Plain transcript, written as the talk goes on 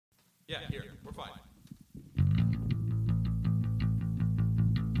Yeah, here. We're fine.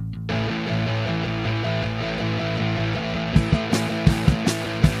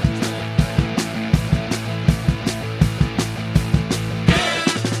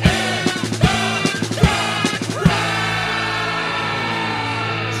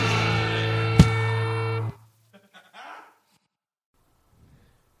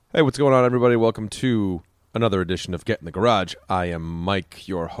 Hey, what's going on, everybody? Welcome to another edition of Get in the Garage. I am Mike,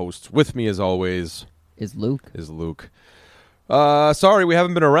 your host. With me, as always, is Luke. Sorry, we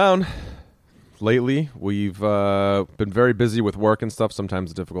haven't been around lately. We've been very busy with work and stuff.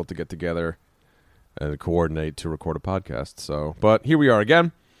 Sometimes it's difficult to get together and coordinate to record a podcast. But here we are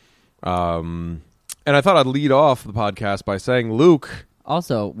again. And I thought I'd lead off the podcast by saying, Luke.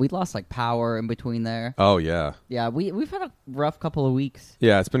 Also, we lost power in between there. Oh, yeah. Yeah, we've had a rough couple of weeks.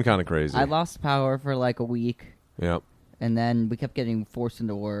 Yeah, it's been kind of crazy. I lost power for a week. Yeah. And then we kept getting forced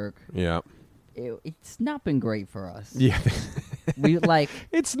into work. Yeah. It's not been great for us. Yeah.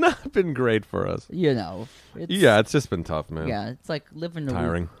 It's not been great for us. It's just been tough, man. Yeah, it's like living a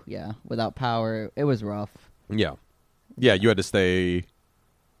tiring. week, yeah, without power. It was rough. Yeah. Yeah, you had to stay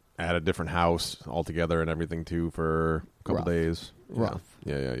at a different house altogether and everything, too, for a couple days. Rough.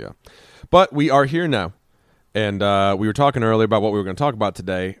 Yeah. But we are here now. And we were talking earlier about what we were going to talk about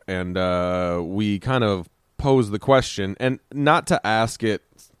today, and we kind of posed the question, and not to ask it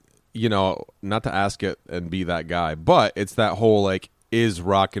and be that guy, but it's that whole, is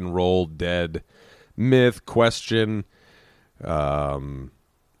rock and roll dead myth question. I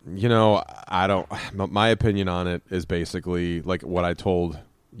don't, my opinion on it is basically what I told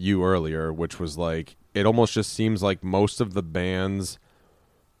you earlier, which was it almost just seems like most of the bands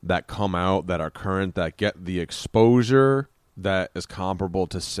that come out that are current, that get the exposure that is comparable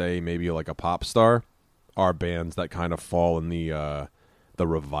to, say, maybe a pop star, are bands that kind of fall in the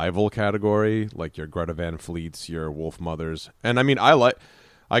revival category, like your Greta Van Fleets, your Wolf Mothers. And I mean, I'm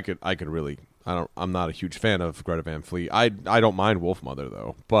not a huge fan of Greta Van Fleet. I don't mind Wolf Mother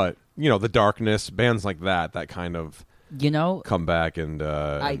though, but the Darkness, bands like that kind of come back and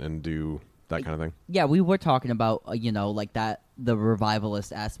do that kind of thing. Yeah, we were talking about that, the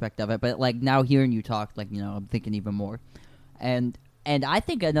revivalist aspect of it, but now hearing you talk, I'm thinking even more. And I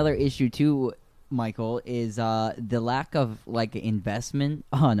think another issue too, Michael, is the lack of investment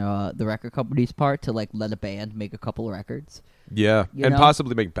on the record company's part to let a band make a couple of records. Yeah, and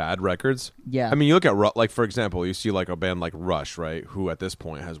possibly make bad records. Yeah, I mean, you look at for example, you see a band like Rush, right? Who at this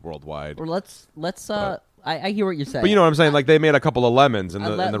point has worldwide. Or let's I hear what you're saying, but you know what I'm saying. They made a couple of lemons, and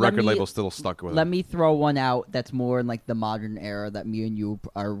the record label still stuck with it. Let me throw one out that's more in the modern era that me and you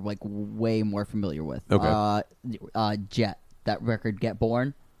are way more familiar with. Okay. Jet, that record, Get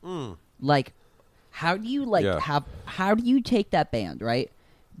Born. How do you how do you take that band, right?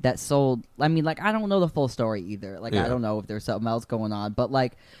 That sold. I mean, I don't know the full story either. I don't know if there's something else going on, but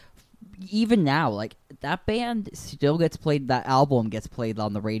even now, that band still gets played. That album gets played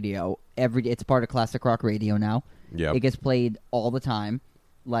on the radio it's part of classic rock radio now. Yeah, it gets played all the time.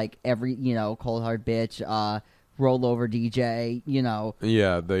 Every Cold Hard Bitch, Rollover DJ.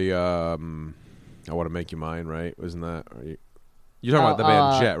 Yeah, I Want to Make You Mine, right? Wasn't that? You're talking about the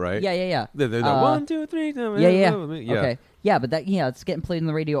band Jet, right? Yeah. They're the 1, 2, 3. Yeah. Okay. Yeah, but that it's getting played on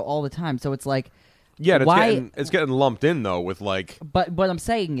the radio all the time. So it's it's getting lumped in though with But what I'm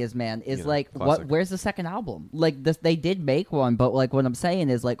saying is, man, is classic. where's the second album? They did make one, but what I'm saying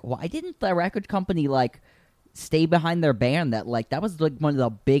is why didn't the record company stay behind their band that was one of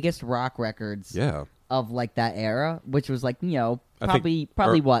the biggest rock records of that era, which was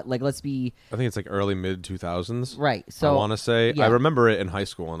probably what let's be. I think it's early mid 2000s. Right. So I want to say yeah. I remember it in high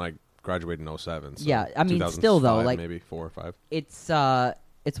school, and I graduated in 07. So yeah, I mean, still though, maybe 4 or 5.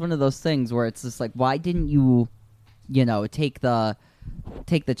 It's one of those things where it's just why didn't you, take the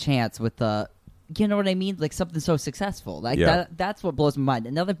chance with the, you know what I mean? Something so successful. That's what blows my mind.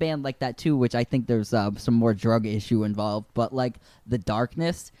 Another band like that too, which I think there's some more drug issue involved, but The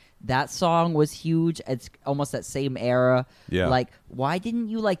Darkness, that song was huge. It's almost that same era. Yeah. Why didn't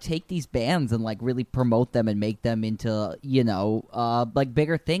you take these bands and really promote them and make them into,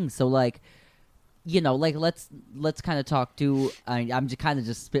 bigger things? So let's kind of talk to. I'm just kind of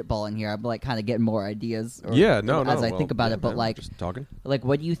just spitballing here. I'm kind of getting more ideas. As I think about it, but just talking.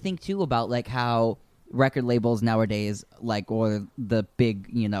 What do you think too about how record labels nowadays, or the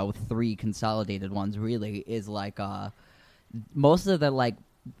big 3 consolidated ones, really is most of the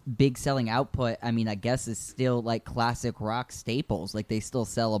big selling output. I mean, I guess is still classic rock staples. They still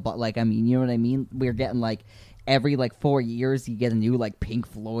sell a but I mean, you know what I mean? We're getting every like 4 years you get a new like Pink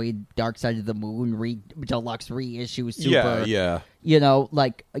Floyd Dark Side of the Moon deluxe reissue super. Yeah. You know,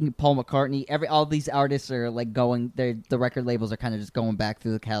 like Paul McCartney, all these artists are like the record labels are kind of just going back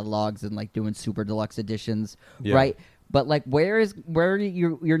through the catalogs and like doing super deluxe editions, right? But like where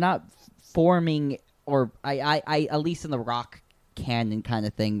you're not forming, or I at least in the rock canon kind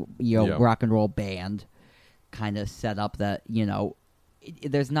of thing, rock and roll band kind of set up that,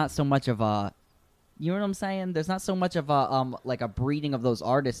 there's not so much of a, you know what I'm saying? There's not so much of a like a breeding of those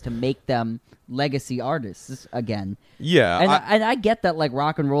artists to make them legacy artists again. Yeah, and I get that like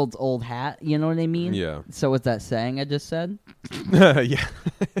rock and roll's old hat. You know what I mean? Yeah. So what's that saying I just said? Yeah.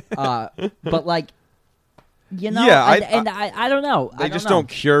 But like, yeah, I don't know. They just don't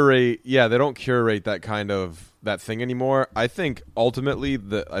curate. Yeah, they don't curate that kind of that thing anymore. I think ultimately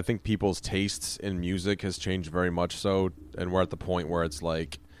I think people's tastes in music has changed very much so, and we're at the point where it's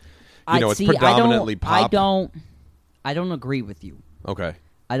like. It's predominantly pop. I don't agree with you. Okay.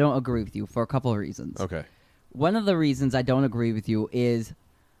 I don't agree with you for a couple of reasons. Okay. One of the reasons I don't agree with you is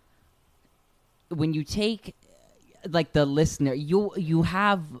when you take like the listener, you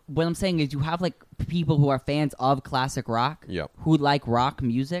have, what I'm saying is you have like people who are fans of classic rock, yep, who like rock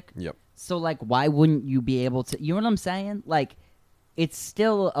music. Yep. So like why wouldn't you be able to, you know what I'm saying? Like it's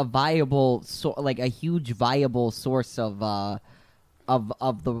still a viable like a huge viable source of the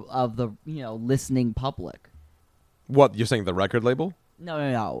listening public. What, you're saying the record label?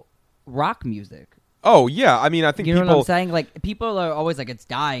 No. Rock music. Oh yeah, I mean I think you know what I'm saying. Like people are always like it's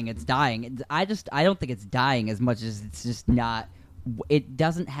dying. I don't think it's dying as much as it's just not. It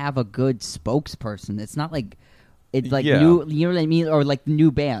doesn't have a good spokesperson. It's not like it's like new. You know what I mean? Or like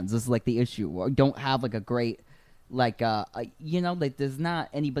new bands is like the issue. Or don't have like a great like like there's not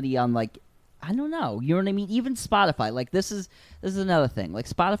anybody on like. I don't know. You know what I mean? Even Spotify. Like, this is another thing. Like,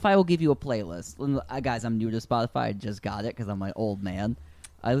 Spotify will give you a playlist. Guys, I'm new to Spotify. I just got it because I'm an old man.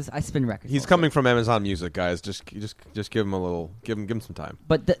 I spin records. He's coming from Amazon Music, guys. Just give him a little. Give him some time.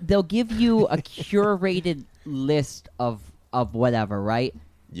 But they'll give you a curated list of whatever, right?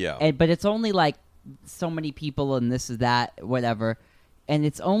 Yeah. But it's only like so many people and this is that, whatever. And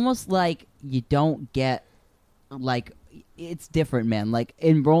it's almost like you don't get like. It's different, man. Like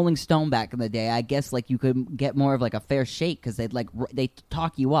in Rolling Stone back in the day, I guess like you could get more of like a fair shake because they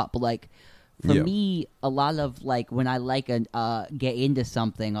talk you up. But like for me, a lot of like when I like get into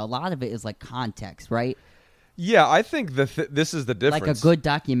something, a lot of it is like context, right? Yeah, I think this is the difference. Like a good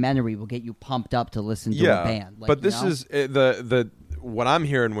documentary will get you pumped up to listen to a band. Like, but this is the what I'm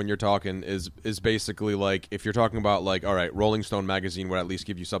hearing when you're talking is basically like if you're talking about like, all right, Rolling Stone magazine would at least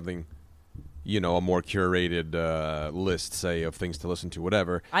give you something. A more curated list, say, of things to listen to,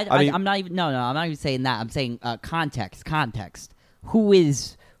 whatever. I'm not even. No, I'm not even saying that. I'm saying context. Who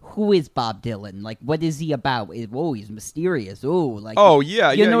is Bob Dylan? Like, what is he about? He's mysterious. You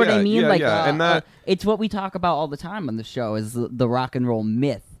know what I mean? And that it's what we talk about all the time on the show is the rock and roll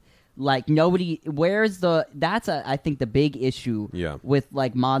myth. Like nobody. That's I think the big issue. With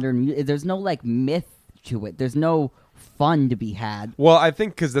like modern. There's no like myth to it. There's no fun to be had. Well, I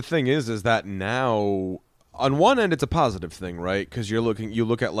think because the thing is that now, on one end, it's a positive thing, right? Because you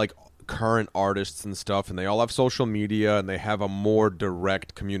look at like current artists and stuff, and they all have social media, and they have a more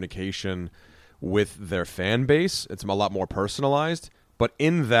direct communication with their fan base. It's a lot more personalized. But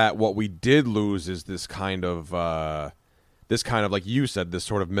in that, what we did lose is this kind of like you said, this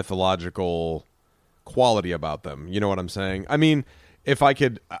sort of mythological quality about them. You know what I'm saying? I mean. If I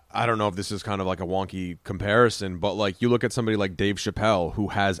could, I don't know if this is kind of like a wonky comparison, but like you look at somebody like Dave Chappelle, who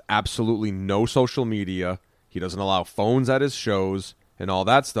has absolutely no social media. He doesn't allow phones at his shows and all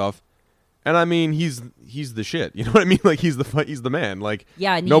that stuff. And I mean, he's the shit. You know what I mean? Like he's the man. Like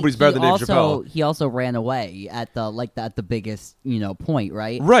nobody's better than Dave Chappelle. He also ran away at the biggest point,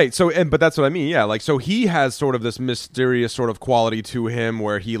 right? Right. So but that's what I mean. Yeah. Like so he has sort of this mysterious sort of quality to him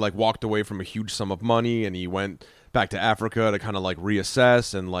where he like walked away from a huge sum of money and he went back to Africa to kind of like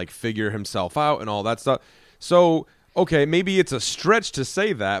reassess and like figure himself out and all that stuff. So, okay, maybe it's a stretch to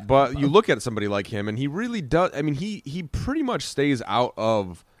say that, but you look at somebody like him and he really does. I mean, he pretty much stays out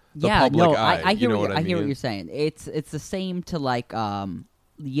of the public eye. I hear what what you're saying. It's the same to like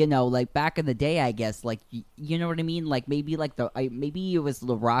like back in the day, I guess. Like you know what I mean? Like maybe like maybe it was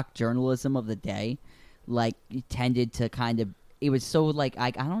the rock journalism of the day. Like it tended to kind of it was so like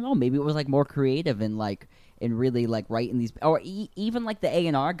I don't know. Maybe it was like more creative and like. And really like writing these, or even like the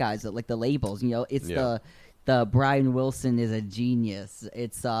A&R guys that like the labels, it's the Brian Wilson is a genius.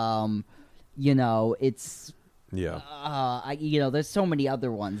 It's it's there's so many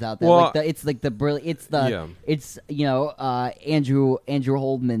other ones out there. Well, Andrew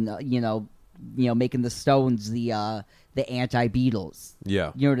Holdman, making the Stones the anti-Beatles.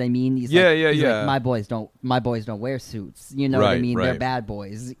 Yeah. You know what I mean? He's like, my boys don't wear suits. You know what I mean? They're bad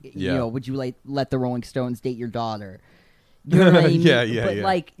boys. Yeah. Would you let the Rolling Stones date your daughter? You know what I mean?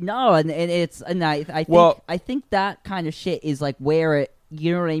 But no, and it's I think that kind of shit is like where it.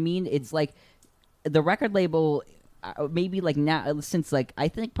 You know what I mean? It's like the record label. Maybe like now, since like I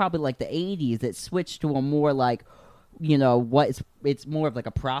think probably like the 80s, it switched to a more like, it's more of like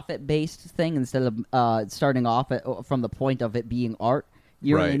a profit based thing instead of starting off from the point of it being art.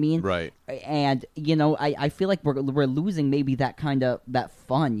 You know what I mean? Right. And I feel like we're losing maybe that kind of that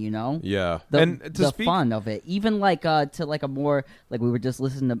fun. Yeah. The fun of it, even like to like a more like we were just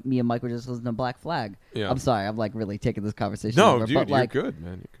listening to me and Mike were just listening to Black Flag. Yeah. I'm sorry, I'm like really taking this conversation. No, over, dude, but, like, you're good,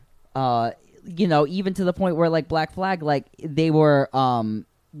 man. Even to the point where like Black Flag, like they were,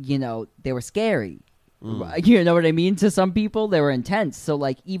 they were scary. You know what I mean? To some people, they were intense. So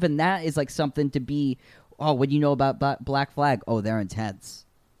like even that is like something to be. Oh, what do you know about Black Flag? Oh, they're intense.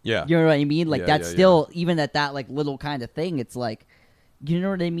 Yeah, you know what I mean. Like that's still even at that like little kind of thing. It's like, you know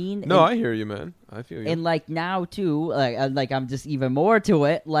what I mean? No, I hear you, man. I feel you. And like now too, like I'm just even more to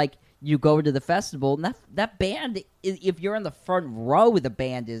it. Like you go to the festival, and that band, if you're in the front row, the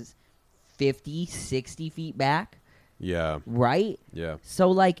band is 50, 60 feet back. Yeah. Right? Yeah.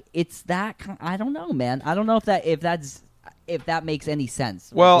 So like it's that I don't know, man. I don't know if that makes any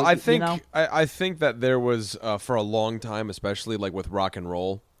sense. Well, I think I think that there was for a long time, especially like with rock and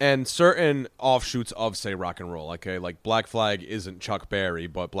roll and certain offshoots of say rock and roll. Okay, like Black Flag isn't Chuck Berry,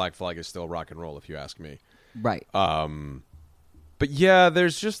 but Black Flag is still rock and roll if you ask me. Right. But yeah,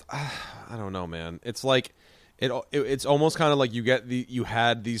 there's just I don't know, man. It's like it's almost kind of like you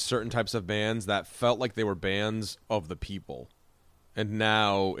had these certain types of bands that felt like they were bands of the people. And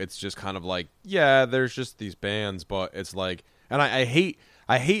now it's just kind of like, yeah, there's just these bands, but it's like, and I hate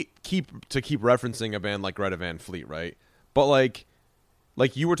keep referencing a band like Greta Van Fleet, right? But like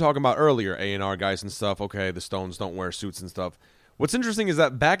you were talking about earlier, A&R guys and stuff. Okay, the Stones don't wear suits and stuff. What's interesting is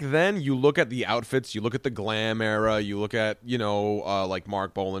that back then, you look at the outfits, you look at the glam era, you look at like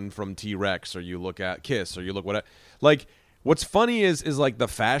Mark Bolan from T-Rex, or you look at Kiss, or you look what like. What's funny is like the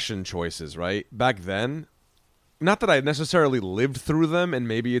fashion choices, right? Back then. Not that I necessarily lived through them, and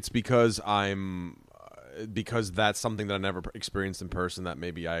maybe it's because because that's something that I never experienced in person that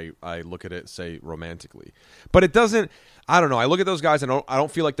maybe I look at it, say, romantically. But it doesn't, I don't know, I look at those guys and I don't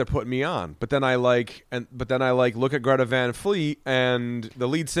feel like they're putting me on. But then I look at Greta Van Fleet, and the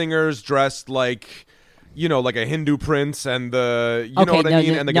lead singer's dressed like, like a Hindu prince, and the know what I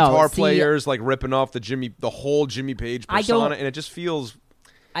mean? And the guitar players like ripping off the whole Jimmy Page persona, and it just feels...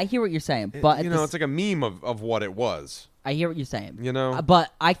 I hear what you're saying, but it's like a meme of what it was. I hear what you're saying,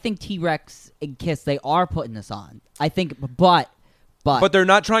 But I think T-Rex and Kiss, they are putting this on. I think, but they're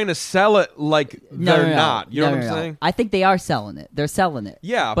not trying to sell it like they're not. You know what I'm saying? I think they are selling it. They're selling it.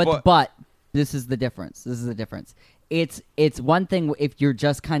 Yeah, but this is the difference. It's one thing if you're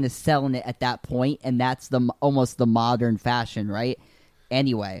just kind of selling it at that point, and that's almost the modern fashion, right?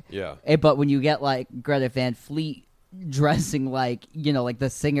 Anyway, yeah. But when you get like Greta Van Fleet dressing like like the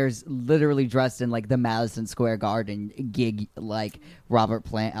singers literally dressed in like the Madison Square Garden gig like Robert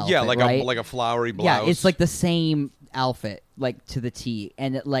Plant outfit, like a flowery blouse. Yeah, it's like the same outfit like to the T,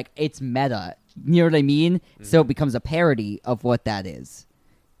 and it's meta. You know what I mean? Mm-hmm. So it becomes a parody of what that is.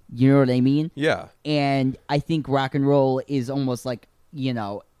 You know what I mean? Yeah. And I think rock and roll is almost like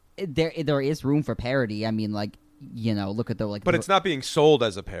there is room for parody. I mean, like. Look at the like. But it's not being sold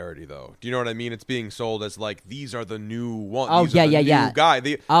as a parody, though. Do you know what I mean? It's being sold as like these are the new ones. Oh, these yeah, are the yeah, new guy.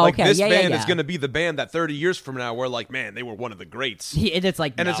 Okay, this band is going to be the band that 30 years from now we're like, man, they were one of the greats. And it's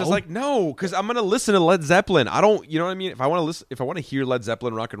like, it's just like no, because I'm going to listen to Led Zeppelin. I don't, you know what I mean? If I want to hear Led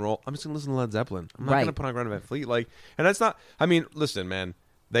Zeppelin rock and roll, I'm just going to listen to Led Zeppelin. I'm not going to put on Greta Van Fleet, and that's not. I mean, listen, man.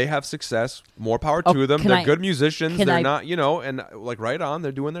 They have success. More power to them. They're good musicians. They're not, and like right on.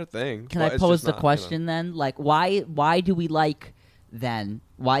 They're doing their thing. Can I pose the question then? Like, why do we like then?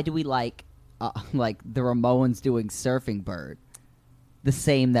 Why do we like the Ramones doing Surfing Bird, the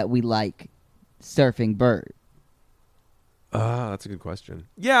same that we like Surfing Bird? That's a good question.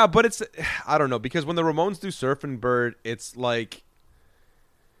 Yeah, but it's I don't know, because when the Ramones do Surfing Bird, it's like.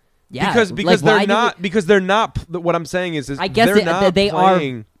 Yeah, because they're not. What I'm saying is I guess they're not they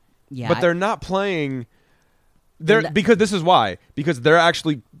playing, are. Yeah, but they're not playing. Because this is why, because they're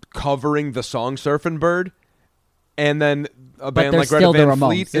actually covering the song "Surfing Bird," and then a band like Greta Van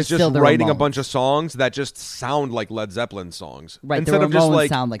Fleet is just writing a bunch of songs that just sound like Led Zeppelin songs. Right, instead the of just like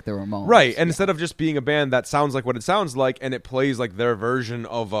sound like the Ramones. Right, and instead of just being a band that sounds like what it sounds like, and it plays like their version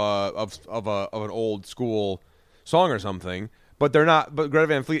of an old school song or something. But they're not. But Greta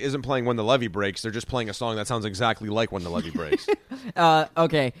Van Fleet isn't playing When the Levee Breaks. They're just playing a song that sounds exactly like When the Levee Breaks. Do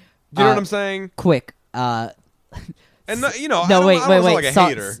Okay. you know what I'm saying? Quick. And you know, no, I don't wait. like a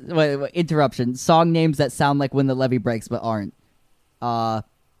hater. Wait. Interruption. Song names that sound like When the Levee Breaks but aren't.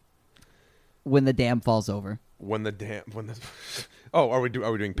 When the Dam Falls Over. Oh, are we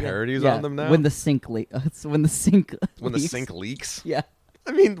doing parodies on them now? When the sink leaks. When the sink leaks. Yeah.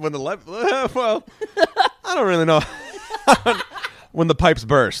 I mean, well, I don't really know. When the pipes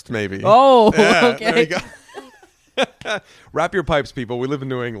burst, maybe. Oh, yeah, okay. There you go. Wrap your pipes, people. We live in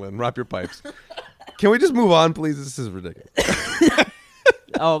New England. Wrap your pipes. Can we just move on, please? This is ridiculous.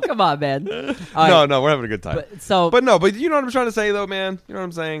 Oh, come on, man. No, we're having a good time. But you know what I'm trying to say, though, man? You know what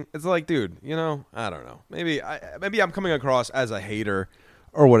I'm saying? It's like, dude, you know, I don't know. Maybe I'm coming across as a hater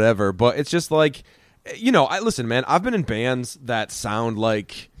or whatever, but it's just like, you know, listen, man, I've been in bands that sound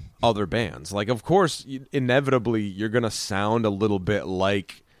like other bands. Like, of course, inevitably, you're going to sound a little bit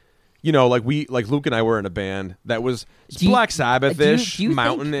like, you know, like Luke and I were in a band that was Black Sabbath-ish,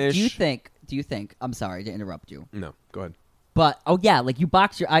 mountain-ish. Do you think, I'm sorry to interrupt you. No, go ahead. But, like you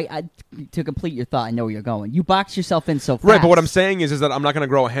box to complete your thought, I know where you're going. You box yourself in so fast. Right, but what I'm saying is that I'm not going to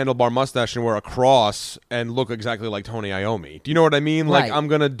grow a handlebar mustache and wear a cross and look exactly like Tony Iommi. Do you know what I mean? Right. Like, I'm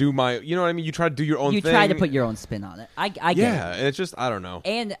going to do you know what I mean? You try to do your own thing. You try to put your own spin on it. I get it. Yeah, and it's just, I don't know.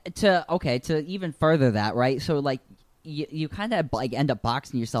 And to even further that, right? So, like, you kind of like end up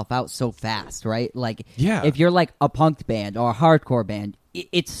boxing yourself out so fast, right? Like, if you're like a punk band or a hardcore band,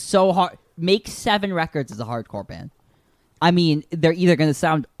 it's so hard. Make 7 records as a hardcore band. I mean, they're either going to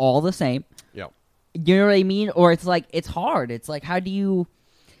sound all the same. Yeah. You know what I mean? Or it's like, it's hard. It's like, how do you...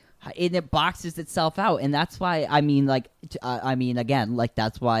 And it boxes itself out. And that's why, I mean, again, like,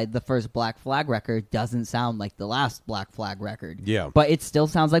 that's why the first Black Flag record doesn't sound like the last Black Flag record. Yeah. But it still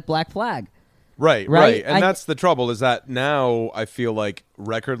sounds like Black Flag. Right. And that's the trouble, is that now I feel like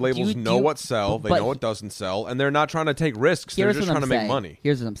record labels know what sell, they know what doesn't sell, and they're not trying to take risks. They're just trying to make money.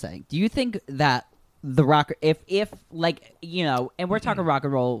 Here's what I'm saying. Do you think that the rock, if like, you know, and we're talking rock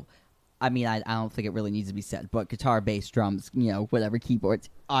and roll, I mean, I don't think it really needs to be said, but guitar, bass, drums, you know, whatever, keyboards,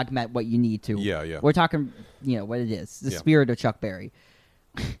 augment what you need to. Yeah. We're talking, you know, what it is, the spirit of Chuck Berry,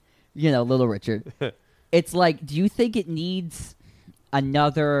 you know, Little Richard. It's like, do you think it needs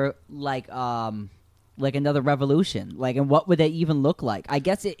another, like another revolution? Like, and what would that even look like? I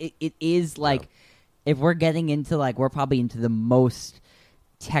guess it is like, if we're getting into, like, we're probably into the most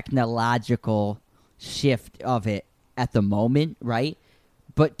technological shift of it at the moment, right?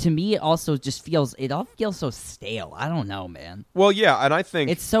 But to me, it also just feels so stale. I don't know, man. Well, yeah, and I think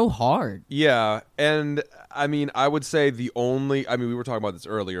it's so hard. Yeah, and I mean, I would say we were talking about this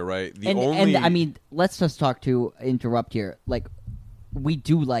earlier, right? And I mean, let's just interrupt here. Like, we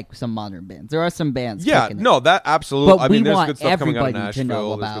do like some modern bands. There are some bands. Yeah, no, that absolutely. But I mean, there's good stuff coming out of everybody to Nashville. know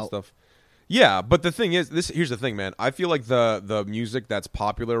There's about. good stuff. Yeah, but the thing is, here's the thing, man. I feel like the music that's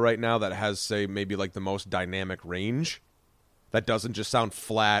popular right now that has, say, maybe like the most dynamic range, that doesn't just sound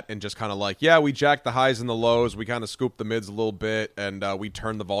flat and just kind of like, yeah, we jacked the highs and the lows, we kind of scooped the mids a little bit, and we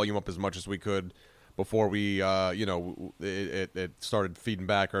turned the volume up as much as we could before we, it started feeding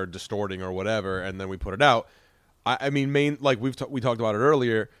back or distorting or whatever, and then we put it out. I mean, we talked about it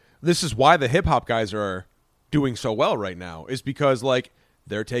earlier. This is why the hip hop guys are doing so well right now, is because, like,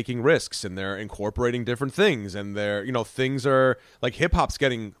 they're taking risks and they're incorporating different things, and they're, you know, things are like, hip hop's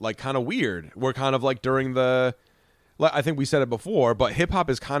getting like kind of weird. We're kind of like during the, I think we said it before, but hip hop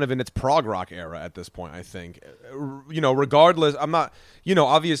is kind of in its prog rock era at this point, I think. You know, regardless, I'm not, you know,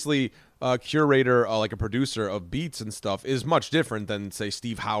 obviously a curator, like a producer of beats and stuff is much different than, say,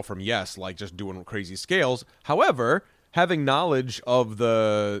 Steve Howe from Yes, like just doing crazy scales. However, having knowledge of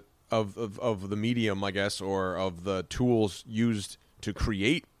the of the medium, I guess, or of the tools used to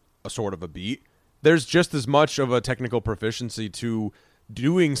create a sort of a beat, there's just as much of a technical proficiency to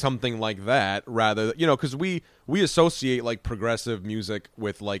doing something like that, rather, you know, because we associate like progressive music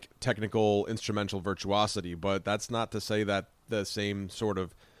with like technical instrumental virtuosity, but that's not to say that the same sort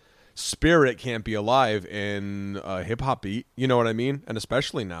of spirit can't be alive in a hip-hop beat, you know what I mean? And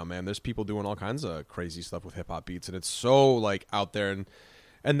especially now, man, there's people doing all kinds of crazy stuff with hip-hop beats, and it's so like out there.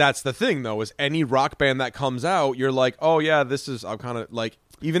 And that's the thing, though, is any rock band that comes out, you're like, oh yeah, this is, I'm kind of like,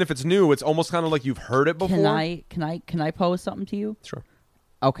 even if it's new, it's almost kind of like you've heard it before. Can I pose something to you? Sure.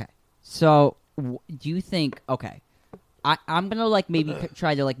 Okay. So, do you think, okay, I'm going to like maybe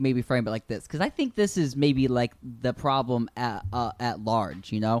try to like maybe frame it like this, because I think this is maybe like the problem at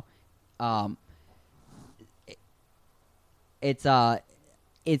large, you know? It's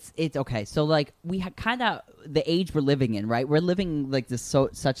okay. So like we kind of the age we're living in, right? We're living like this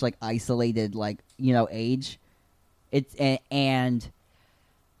such like isolated, like, you know, age. and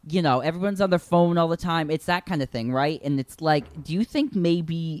you know, everyone's on their phone all the time. It's that kind of thing, right? And it's like, do you think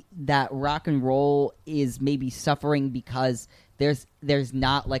maybe that rock and roll is maybe suffering because there's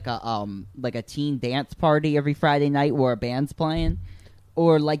not like a teen dance party every Friday night where a band's playing?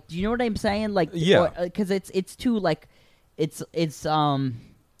 Or like, do you know what I'm saying? Like, yeah, because it's too like, it's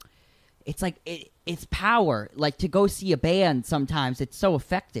like it's power. Like, to go see a band sometimes it's so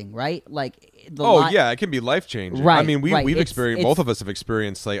affecting, right? Like, yeah, it can be life changing. Right, I mean, we've it's, experienced, both of us have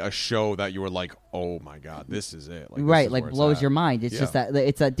experienced like a show that you were like, oh my god, this is it. Like, right, is like blows your mind. It's just that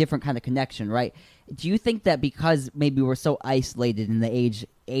it's a different kind of connection, right? Do you think that because maybe we're so isolated in the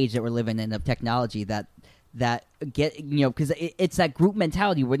age that we're living in of technology that get, you know, because it's that group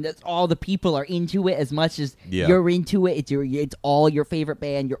mentality when all the people are into it as much as you're into it. It's all your favorite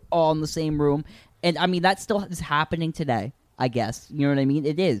band. You're all in the same room, and I mean that still is happening today. I guess you know what I mean.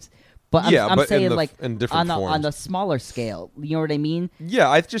 It is, but I'm saying like in different forms. on a smaller scale. You know what I mean? Yeah,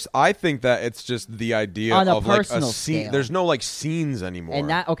 I think that it's just the idea on of like a personal scene. scale. There's no like scenes anymore. And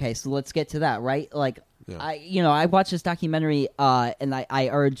that okay, so let's get to that, right? Like. Yeah. I watched this documentary, and I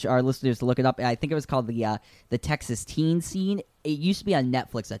urge our listeners to look it up. I think it was called the Texas Teen Scene. It used to be on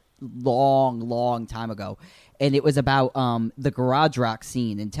Netflix a long time ago, and it was about the garage rock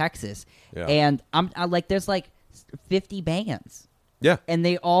scene in Texas. Yeah. And I like, there's like 50 bands. Yeah, and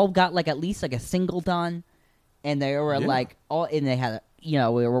they all got like at least like a single done, and they were like all, and they had we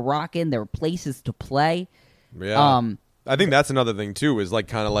were rocking. There were places to play. Yeah, I think that's another thing too. Is like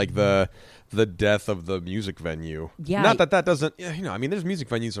kind of like the death of the music venue. Yeah, not that doesn't. I mean, there's music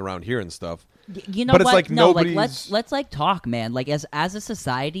venues around here and stuff. You know, but what? It's like no, nobody's... like let's like talk, man. Like as a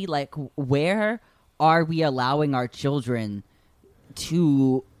society, like where are we allowing our children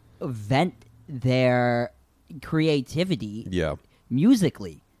to vent their creativity? Yeah,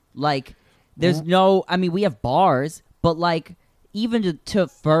 musically, like there's no. I mean, we have bars, but like even to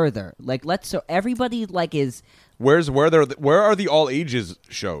further, like so everybody like is. Where are the all ages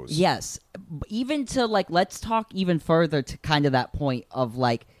shows? Yes, even to like, let's talk even further to kind of that point of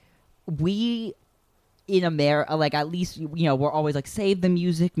like, we in America, like at least we're always like, save the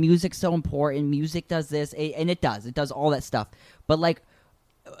music. Music's so important. Music does this, and it does all that stuff. But like,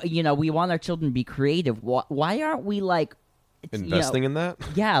 we want our children to be creative. Why aren't we like investing in that?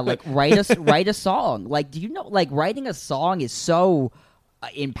 Yeah, like write a song. Like, do you know, like writing a song is so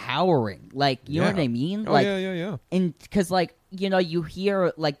empowering, like you know what I mean? Oh, like, yeah. And because like you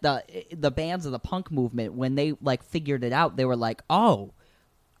hear like the bands of the punk movement, when they like figured it out, they were like, we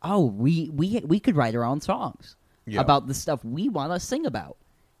could write our own songs about the stuff we want to sing about.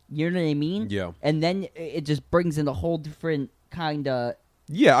 You know what I mean? Yeah. And then it just brings in a whole different kind of.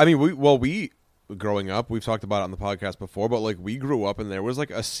 Yeah, I mean, we growing up, we've talked about it on the podcast before, but like we grew up and there was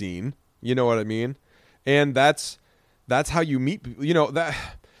like a scene. You know what I mean? And that's how you meet people. That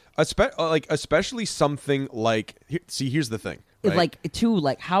especially something like. Here's the thing. Right? Like, too,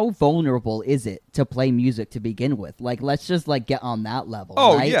 like, how vulnerable is it to play music to begin with? Like, let's just like get on that level.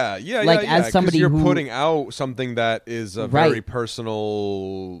 Oh, right? yeah. Like, as somebody you're who, putting out something that is a very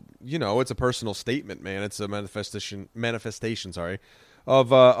personal. It's a personal statement, man. It's a manifestation. Sorry. Of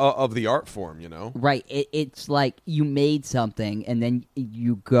the art form, right? It's like you made something, and then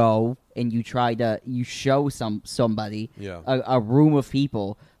you go and you try to show somebody, a room of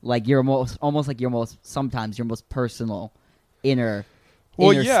people, like sometimes your most personal inner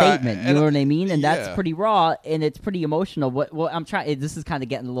statement. You know what I mean? And that's pretty raw, and it's pretty emotional. What I'm trying, this is kind of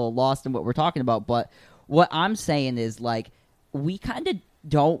getting a little lost in what we're talking about, but what I'm saying is like we kind of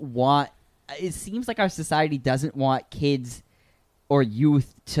don't want. It seems like our society doesn't want kids or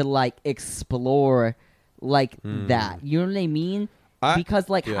youth to like explore like that. You know what I mean? Because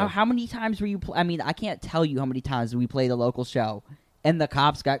like how many times were you I mean, I can't tell you how many times we played a local show and the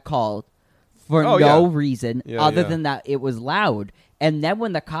cops got called for no reason other than that it was loud. And then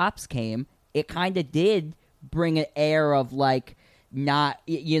when the cops came, it kind of did bring an air of like not,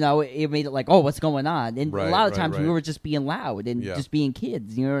 it made it like, oh, what's going on? And a lot of times we were just being loud and just being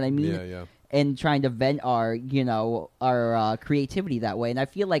kids. You know what I mean? Yeah. And trying to vent our creativity that way. And I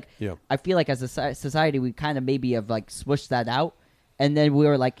feel like as a society, we kind of maybe have like swished that out. And then we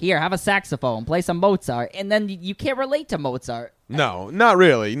were like, here, have a saxophone, play some Mozart. And then you can't relate to Mozart. No, not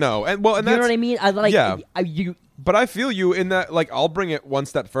really. No. And that's, you know what I mean? But I feel you in that, like, I'll bring it one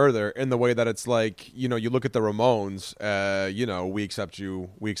step further in the way that it's like, you look at the Ramones, we accept you,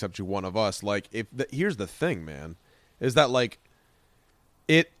 one of us. Like, here's the thing, man, is that like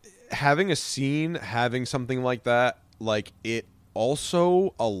having a scene, having something like that, like it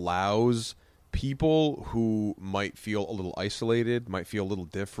also allows people who might feel a little isolated, might feel a little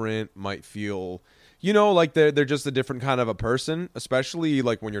different, might feel, you know, like they're just a different kind of a person, especially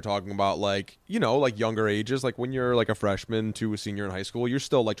like when you're talking about like, you know, like younger ages, like when you're like a freshman to a senior in high school, you're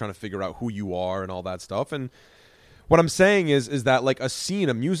still like trying to figure out who you are and all that stuff. And what I'm saying is that like a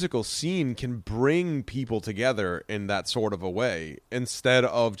musical scene can bring people together in that sort of a way instead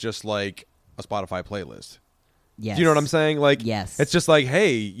of just like a Spotify playlist. Yes. Do you know what I'm saying? Like, yes. It's just like,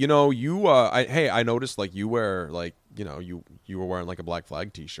 hey, you know, I noticed like you wear like, you know, you were wearing like a Black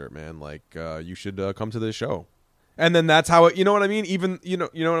Flag t-shirt, man. Like, you should come to this show. And then that's how it, you know what I mean? Even, you know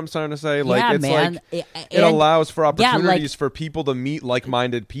what I'm trying to say? Like, yeah, it's man. like, it allows for opportunities for people to meet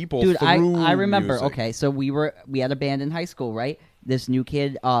like-minded people. Dude, through I remember, music. okay, so we had a band in high school, right? This new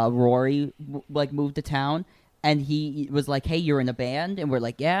kid, Rory, like moved to town. And he was like, "Hey, you're in a band," and we're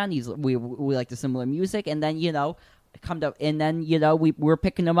like, "Yeah." And we like the similar music. And then we're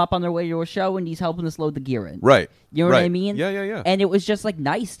picking him up on their way to a show, and he's helping us load the gear in. Right. You know what I mean? Yeah. And it was just like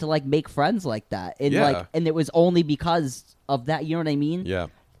nice to like make friends like that, and and it was only because of that. You know what I mean? Yeah.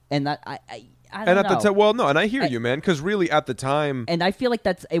 And that I and don't at know. the time, well, no, and I hear you, man, because really at the time, and I feel like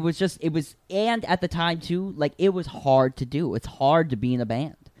and at the time too, like it was hard to do. It's hard to be in a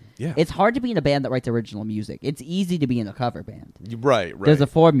band. Yeah. It's hard to be in a band that writes original music. It's easy to be in a cover band. Right. There's a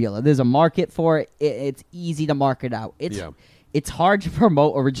formula. There's a market for it. It's easy to market out. It's hard to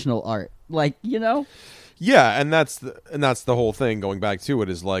promote original art. Like, you know? Yeah, and that's the whole thing, going back to it,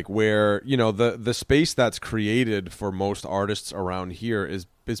 is like where, you know, the space that's created for most artists around here is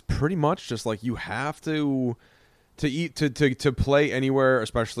pretty much just like you have to play anywhere,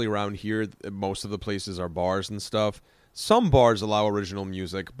 especially around here. Most of the places are bars and stuff. Some bars allow original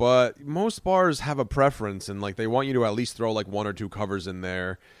music, but most bars have a preference, and like they want you to at least throw like one or two covers in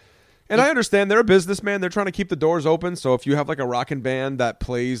there. And I understand they're a businessman; they're trying to keep the doors open. So if you have like a rockin' band that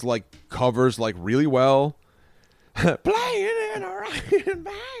plays like covers like really well, playing in a rockin'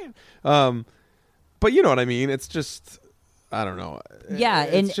 band, but you know what I mean. It's just, I don't know. Yeah,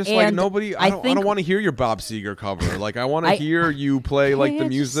 it's just like nobody. I don't want to hear your Bob Seger cover. Like I want to hear you play like the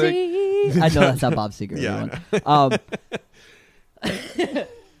music. I know that's not Bob Seger. Yeah.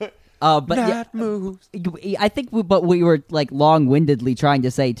 But that moves. I think what we were like long-windedly trying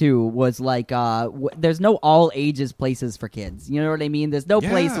to say too was like there's no all ages places for kids. You know what I mean? There's no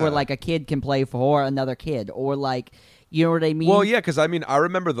place where like a kid can play for another kid, or like, you know what I mean? Well, yeah, because I mean I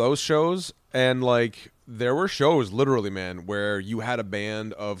remember those shows, and like there were shows literally, man, where you had a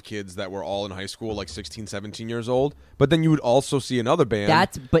band of kids that were all in high school, like 16, 17 years old, but then you would also see another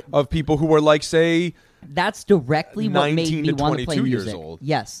band of people who were like, say, that's directly what made me want to play music. Years old.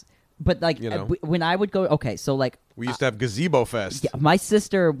 Yes. But like, you know, when I would go, okay, so like we used to have Gazebo Fest. Yeah, my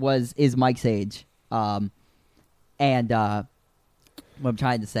sister is Mike's age, and what I'm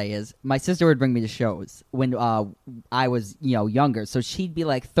trying to say is my sister would bring me to shows when I was, you know, younger. So she'd be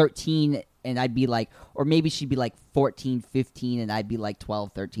like 13 and I'd be like, or maybe she'd be like 14, 15 and I'd be like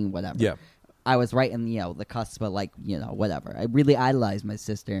 12, 13, whatever. Yeah. I was right in, you know, the cusp of like, you know, whatever. I really idolized my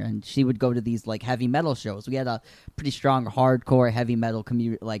sister, and she would go to these like heavy metal shows. We had a pretty strong hardcore heavy metal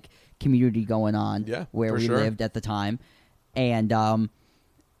community going on where we lived at the time. And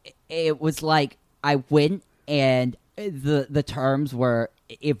it was like I went, and the terms were,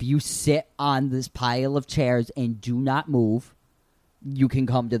 if you sit on this pile of chairs and do not move, you can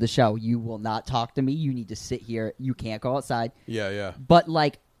come to the show. You will not talk to me. You need to sit here. You can't go outside. Yeah. But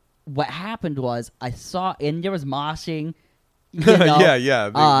like, what happened was I saw, and there was moshing. You know,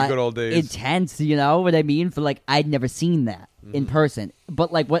 the good old days. Intense, you know what I mean? For like, I'd never seen that in person.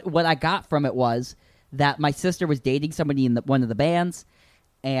 But like, what I got from it was that my sister was dating somebody in one of the bands,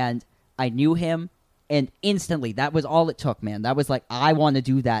 and I knew him, and instantly, that was all it took, man. That was like, I want to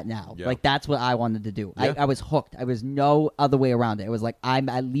do that now. Yeah. Like, that's what I wanted to do. Yeah. I was hooked. I was no other way around it. It was like, I'm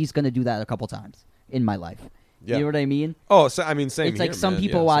at least going to do that a couple times in my life. Yeah. You know what I mean? Oh, so, I mean, same. It's like here, some man.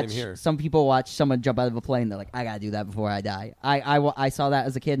 people watch. Some people watch someone jump out of a plane. They're like, I gotta do that before I die. I saw that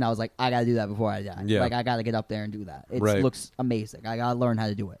as a kid, and I was like, I gotta do that before I die. Yeah. Like, I gotta get up there and do that. It looks amazing. I gotta learn how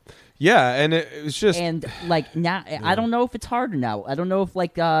to do it. Yeah, and it was just, and like now, I don't know if it's harder now. I don't know if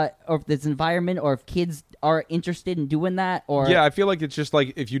like or if this environment, or if kids are interested in doing that, or I feel like it's just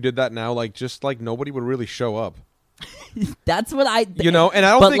like if you did that now, like just like nobody would really show up. That's what I, you know, and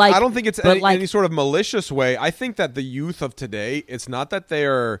I don't think it's any sort of malicious way. I think that the youth of today, it's not that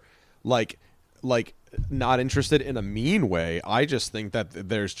they're like not interested in a mean way. I just think that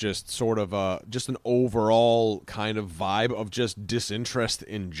there's just sort of just an overall kind of vibe of just disinterest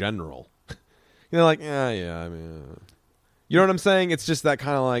in general. You know, like I mean, You know what I'm saying? It's just that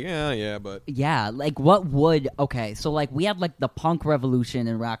kind of like, yeah, but yeah, like what would so like we have like the punk revolution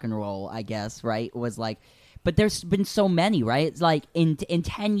in rock and roll, I guess, right? Was like, but there's been so many, right? It's like in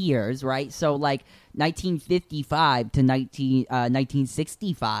 10 years, right? So like 1955 to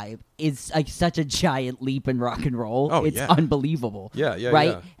 1965 is like such a giant leap in rock and roll. Oh, it's yeah. unbelievable. Yeah, right?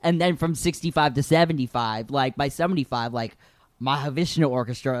 yeah. And then from 65 to 75, like by 75, like Mahavishnu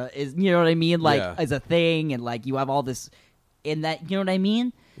Orchestra is, you know what I mean? Like is a thing, and like you have all this in that, you know what I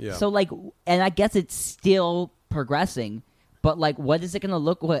mean? Yeah. So like, and I guess it's still progressing, but like, what is it going to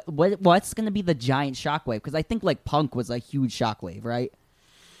look? What's going to be the giant shockwave? Because I think like punk was a huge shockwave, right?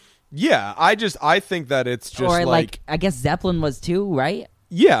 Yeah, I think that it's just or like I guess Zeppelin was too, right?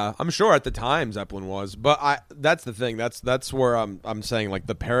 Yeah, I'm sure at the time Zeppelin was, but that's the thing. That's where I'm saying like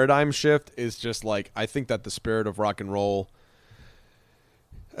the paradigm shift is just like I think that the spirit of rock and roll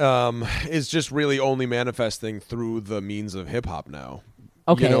is just really only manifesting through the means of hip hop now.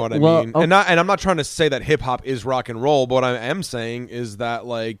 Okay, you know what I mean? Okay. And I'm not trying to say that hip hop is rock and roll, but what I am saying is that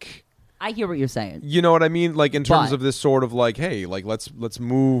like I hear what you're saying. You know what I mean? Like in terms of this sort of like, hey, like let's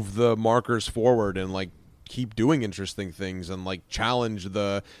move the markers forward and like keep doing interesting things and like challenge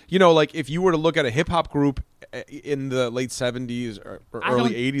the, you know, like if you were to look at a hip hop group in the late 70s or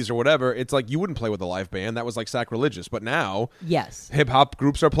early 80s or whatever, it's like you wouldn't play with a live band. That was like sacrilegious. But now, yes, hip hop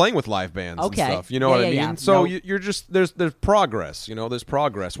groups are playing with live bands and stuff. You know what I mean? Yeah. So you're just there's progress. You know, there's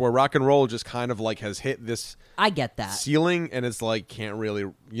progress where rock and roll just kind of like has hit this. I get that ceiling, and it's like can't really,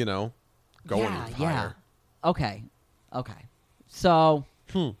 you know, go any higher. Yeah. Okay. So.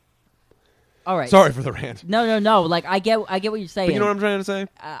 All right. Sorry for the rant. No. Like I get what you're saying. But you know what I'm trying to say?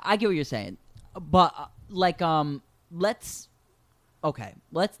 I get what you're saying. But like let's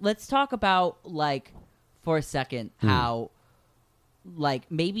talk about like for a second how like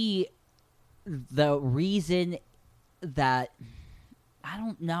maybe the reason that I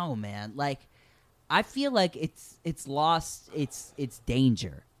don't know, man. Like I feel like it's lost its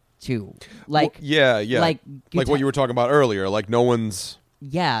danger too. Like like what you were talking about earlier. Like no one's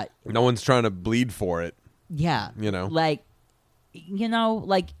trying to bleed for it. Yeah. You know? Like, you know,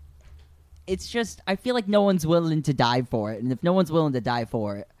 like, it's just, I feel like no one's willing to die for it. And if no one's willing to die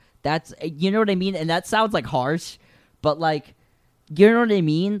for it, that's, you know what I mean? And that sounds like harsh, but like, you know what I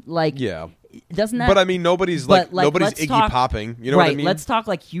mean? Like, doesn't that? But I mean, nobody's Iggy popping. You know what I mean? Let's talk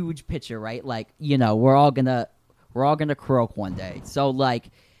like huge picture, right? Like, you know, we're all gonna croak one day. So like,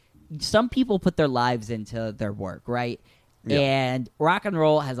 some people put their lives into their work, right? Yeah. And rock and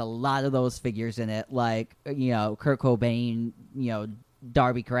roll has a lot of those figures in it, like, you know, Kurt Cobain, you know,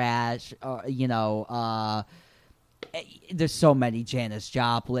 Darby Crash, you know, there's so many, Janis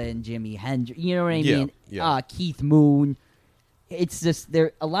Joplin, Jimi Hendrix, you know what I mean? Yeah. Keith Moon. It's just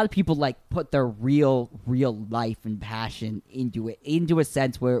a lot of people like put their real life and passion into it, into a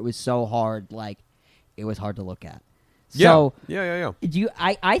sense where it was so hard, like it was hard to look at. So yeah.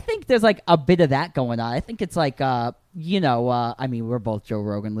 I think there's like a bit of that going on. I think it's like you know, I mean, we're both Joe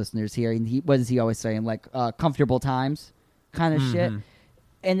Rogan listeners here, and what is he always saying? Like comfortable times kind of shit.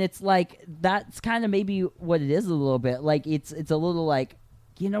 And it's like that's kind of maybe what it is a little bit. Like it's a little like,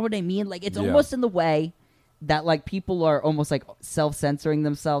 you know what I mean? Like it's almost in the way that like people are almost like self-censoring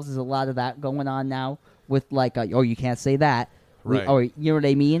themselves. There's a lot of that going on now with like oh, you can't say that. Right. Or you know what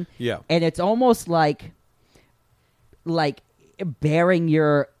I mean? Yeah. And it's almost like bearing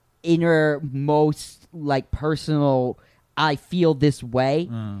your innermost like personal I feel this way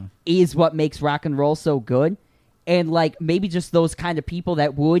is what makes rock and roll so good. And like maybe just those kind of people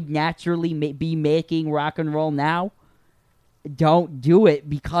that would naturally be making rock and roll now don't do it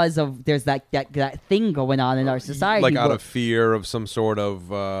because of there's that thing going on in our society, like out of fear of some sort of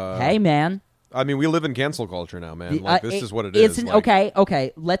hey man, I mean, we live in cancel culture now, man. Like this is what it is. Like,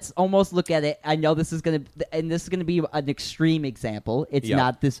 okay. Let's almost look at it. I know this is gonna be an extreme example. It's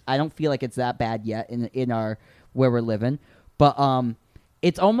not this. I don't feel like it's that bad yet in our where we're living. But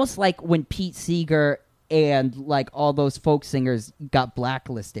it's almost like when Pete Seeger and like all those folk singers got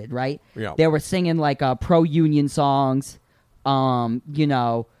blacklisted, right? Yeah. They were singing like pro-union songs, you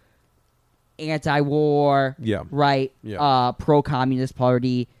know, anti-war, right? Yeah. Pro-communist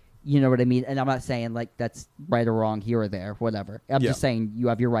party. You know what I mean? And I'm not saying, like, that's right or wrong here or there, whatever. I'm just saying you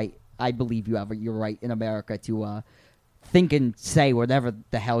have your right. I believe you have your right in America to think and say whatever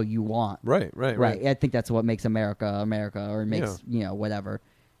the hell you want. Right. I think that's what makes America, or makes, you know, whatever.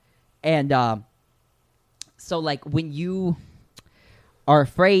 And so, like, when you are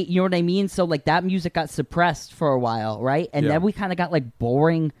afraid, you know what I mean? So, like, that music got suppressed for a while, right? And then we kind of got, like,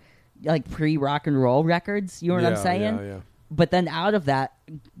 boring, like, pre-rock and roll records. You know what I'm saying? Yeah. But then out of that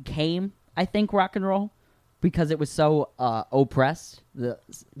came, I think, rock and roll. because it was so oppressed, the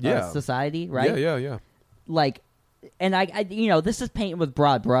society, right? Yeah. Like, and I this is painted with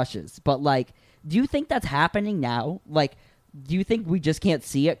broad brushes, but like, do you think that's happening now? Like, do you think we just can't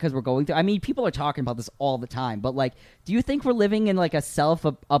see it because we're going through? I mean, people are talking about this all the time, but like, do you think we're living in like a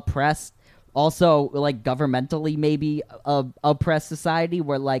self-oppressed, also like governmentally maybe oppressed society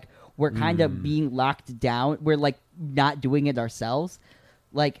where like we're kind of being locked down? We're like not doing it ourselves,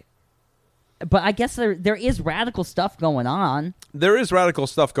 like. But I guess there is radical stuff going on. There is radical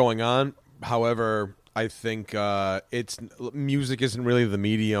stuff going on. However, I think music isn't really the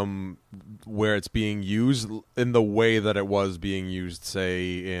medium where it's being used in the way that it was being used,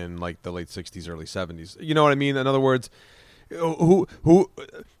 say, in like the late 60s, early 70s. You know what I mean? In other words, who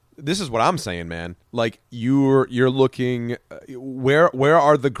this is what I'm saying, man. Like you're looking where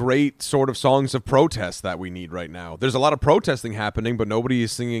are the great sort of songs of protest that we need right now? There's a lot of protesting happening, but nobody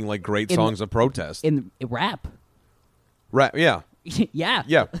is singing like great songs of protest. In rap. Rap, yeah. Yeah.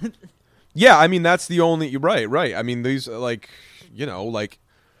 Yeah. Yeah, I mean that's the only right. I mean these like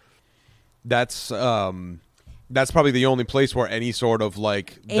that's probably the only place where any sort of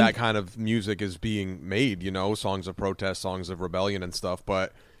like that kind of music is being made, songs of protest, songs of rebellion and stuff,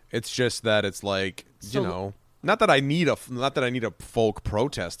 but it's just that it's like, not that I need a folk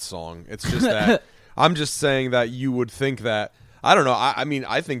protest song. It's just that I'm just saying that you would think that I don't know. I mean,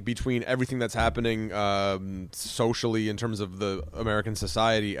 I think between everything that's happening socially in terms of the American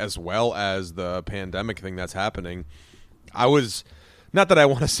society as well as the pandemic thing that's happening, I was not that I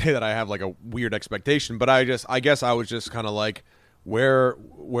want to say that I have like a weird expectation, but I guess I was just kind of like, where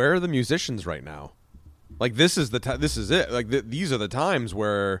are the musicians right now? Like this is it. Like these are the times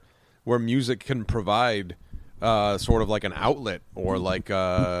where music can provide sort of like an outlet or like you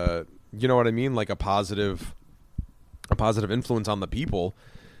know what I mean, like a positive influence on the people,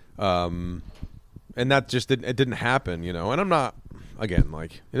 and that just it didn't happen, And I'm not, again,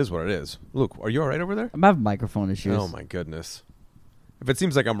 like it is what it is. Luke, are you all right over there? I'm having microphone issues. Oh my goodness. If it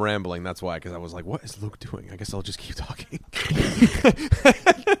seems like I'm rambling, that's why, because I was like, what is Luke doing? I guess I'll just keep talking.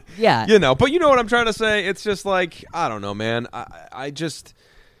 Yeah. But you know what I'm trying to say? It's just like, I don't know, man. I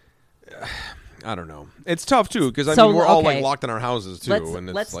don't know. It's tough, too, because, I mean, we're all, like, locked in our houses, too.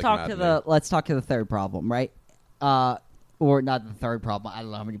 Let's talk to the third problem, right? Or not the third problem. I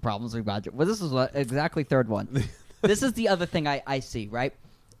don't know how many problems we've got. Well, this is exactly third one. This is the other thing I see, right?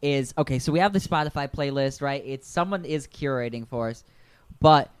 Is, okay, so we have the Spotify playlist, right? Someone is curating for us.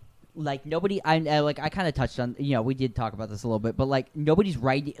 But like nobody, I kind of touched on, we did talk about this a little bit, but like nobody's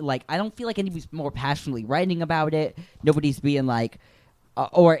writing. Like I don't feel like anybody's more passionately writing about it. Nobody's being like,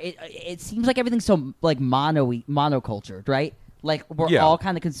 or it seems like everything's so like monocultured, right? Like we're all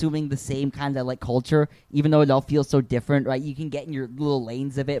kind of consuming the same kind of like culture, even though it all feels so different, right? You can get in your little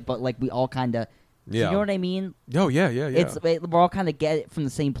lanes of it, but like we all kind of. Yeah. You know what I mean? Oh, yeah. We're all kind of get it from the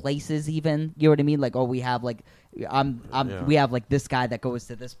same places, even. You know what I mean? Like, we have like, we have like this guy that goes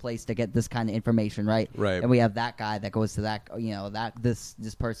to this place to get this kind of information, right? Right. And we have that guy that goes to that,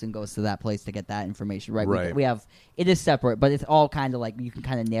 this person goes to that place to get that information, right? Right. We have, it is separate, but it's all kind of like, you can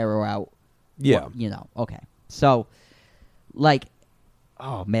kind of narrow out. Yeah. Okay. So, like,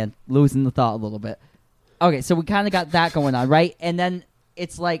 oh man, losing the thought a little bit. Okay, so we kind of got that going on, right? And then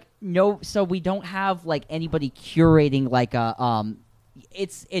it's like so we don't have like anybody curating like a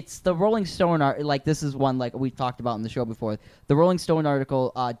it's the Rolling Stone like this is one like we've talked about in the show before, the Rolling Stone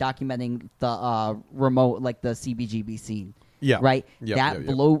article documenting the remote, like the CBGB scene. Yeah. Right. Yeah.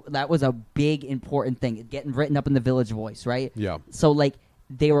 That was a big important thing, getting written up in the Village Voice. Right. Yeah. So like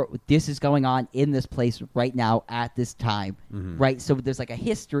this is going on in this place right now at this time, right? So there's like a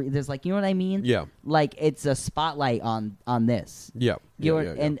history. There's like, you know what I mean? Yeah. Like it's a spotlight on this. Yeah.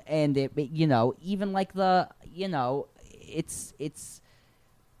 And it, even like the, it's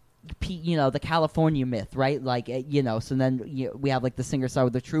the California myth, right? Like, so then we have like the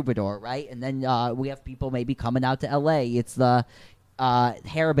singer-songwriter, the Troubadour, right? And then we have people maybe coming out to L.A. It's the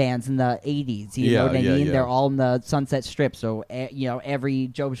hair bands in the 80s, you know what I mean? Yeah. They're all in the Sunset Strip, so every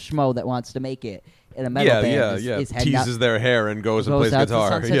Joe Schmo that wants to make it in a metal band is teases their hair and goes and plays out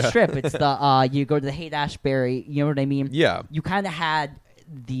guitar. To the Sunset Strip. It's the you go to the Haight-Ashbury, you know what I mean? Yeah. You kind of had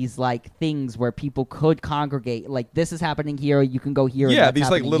these like things where people could congregate, like this is happening here, you can go here. Yeah, these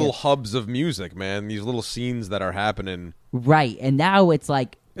like little hubs of music, man. These little scenes that are happening. Right, and now it's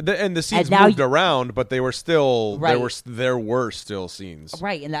like. And the scenes moved around, but they were still there were still scenes.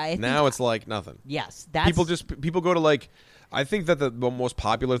 Right, and now it's like nothing. Yes, people go to like. I think that the most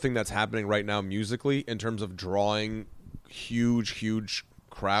popular thing that's happening right now musically in terms of drawing huge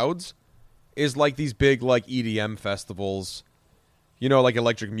crowds is like these big like EDM festivals. you know, like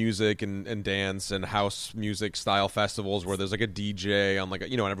electric music and dance and house music style festivals where there's like a DJ on like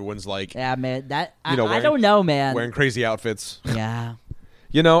and everyone's like, yeah, man, that wearing, I don't know, man, wearing crazy outfits. Yeah.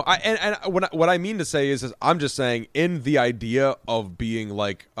 You know, what I mean to say is I'm just saying in the idea of being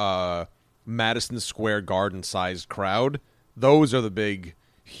like Madison Square Garden sized crowd, those are the big,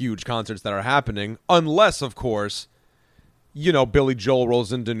 huge concerts that are happening, unless, of course, you know, Billy Joel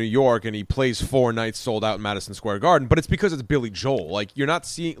rolls into New York and he plays 4 nights sold out in Madison Square Garden, but it's because it's Billy Joel. Like, you're not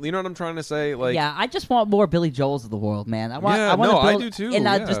seeing, you know what I'm trying to say? Like, yeah, I just want more Billy Joels of the world, man. I do too. And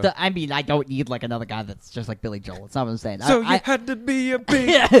I mean, I don't need like another guy that's just like Billy Joel. It's not what I'm saying. So you had to be a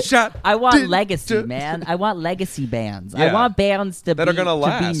big shot. I want legacy, man. I want legacy bands. Yeah. I want bands that are gonna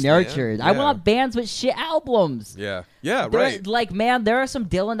last, be nurtured. Yeah. I want bands with shit albums. Yeah. Yeah, right. Like, man, there are some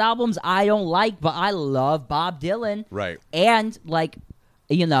Dylan albums I don't like, but I love Bob Dylan. Right. And like,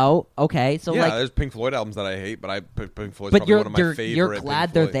 you know, okay, so yeah, like, there's Pink Floyd albums that I hate, but Pink Floyd's probably one of my favorite. You're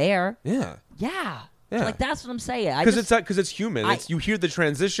glad they're there. Yeah. Yeah. Yeah. Like, that's what I'm saying. Because it's human. You hear the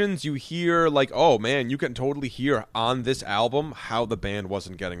transitions. You hear like, oh man, you can totally hear on this album how the band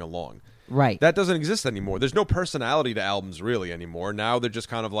wasn't getting along. Right. That doesn't exist anymore. There's no personality to albums really anymore. Now they're just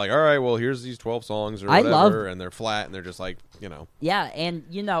kind of like, all right, well, here's these 12 songs or whatever, and they're flat and they're just like, you know. Yeah, and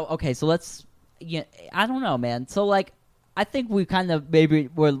you know, okay, so let's. Yeah, I don't know, man. So like, I think we kind of maybe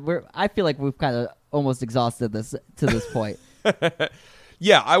we're. I feel like we've kind of almost exhausted this to this point.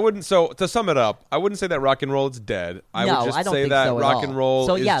 Yeah, I wouldn't. So to sum it up, I wouldn't say that rock and roll is dead. I would just say that so rock and roll.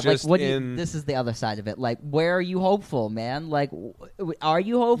 So is yeah, just like what? in... This is the other side of it. Like, where are you hopeful, man? Like, are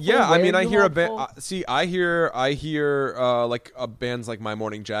you hopeful? Yeah, where I mean, I hear hopeful? a band. See, I hear like bands like My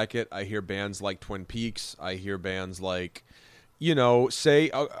Morning Jacket. I hear bands like Twin Peaks. I hear bands like, you know, say.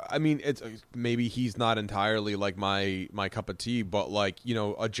 I mean, it's maybe he's not entirely like my cup of tea, but like, you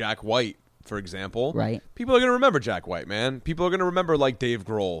know, a Jack White, for example. Right. People are going to remember Jack White, man. People are going to remember like Dave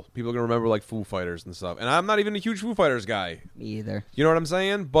Grohl. People are going to remember like Foo Fighters and stuff. And I'm not even a huge Foo Fighters guy. Me either. You know what I'm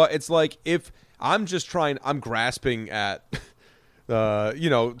saying? But it's like if I'm grasping at you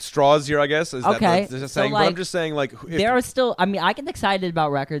know, straws here, I guess. Is okay. That so saying? like, but I'm just saying like there are still, I mean, I get excited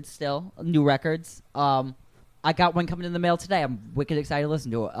about records still, new records. I got one coming in the mail today. I'm wicked excited to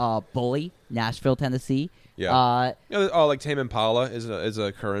listen to it. Bully, Nashville, Tennessee. Yeah. Like Tame Impala is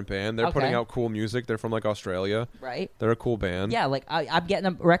a current band. They're putting out cool music. They're from like Australia. Right. They're a cool band. Yeah, like I'm getting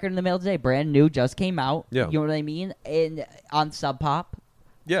a record in the mail today, brand new, just came out. Yeah. You know what I mean? On Sub Pop.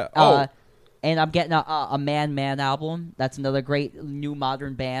 Yeah. And I'm getting a Man album. That's another great new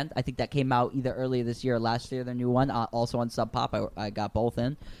modern band. I think that came out either earlier this year or last year. The new one, also on Sub Pop. I got both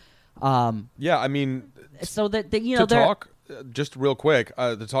in. Yeah, I mean, so that you know, just real quick,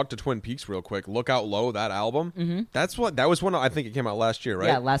 to talk to Twin Peaks real quick. Look Out Low, that album. Mm-hmm. That was one. I think it came out last year, right?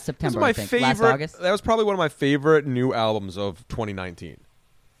 Yeah, last September. That was my favorite. Last August. That was probably one of my favorite new albums of 2019.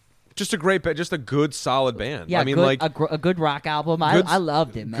 Just a great, just a good, solid band. Yeah, I mean, good, like a good rock album. I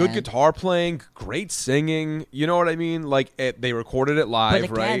loved it, man. Good guitar playing, great singing. You know what I mean? Like they recorded it live,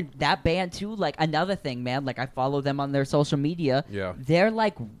 but again, right? That band too. Like another thing, man. Like I follow them on their social media. Yeah, they're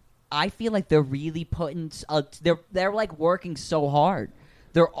like, I feel like they're really putting. They're like working so hard.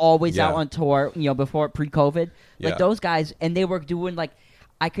 They're always out on tour. You know, before pre-COVID, like those guys, and they were doing like.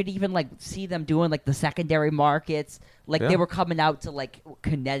 I could even like see them doing like the secondary markets, like they were coming out to like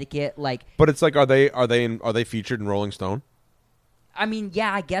Connecticut, like. But it's like, are they featured in Rolling Stone? I mean,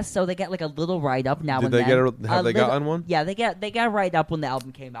 yeah, I guess so. They get like a little write up now. Did they get? Have they gotten one? Yeah, they got a write up when the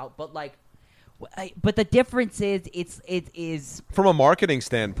album came out, but like, but the difference is it is from a marketing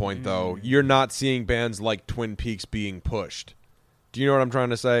standpoint, though. You're not seeing bands like Twin Peaks being pushed. Do you know what I'm trying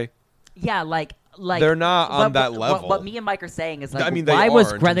to say? Yeah, like they're not on that level. What me and Mike are saying is like, I mean, why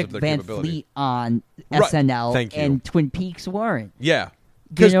was Greta Van Fleet on SNL and Twin Peaks weren't? Yeah,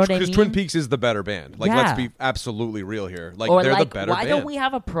 because I mean? Twin Peaks is the better band. Like, let's be absolutely real here. Like, or they're like, the better why band. don't we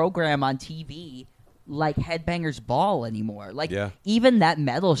have a program on TV like Headbangers Ball anymore? Like, even that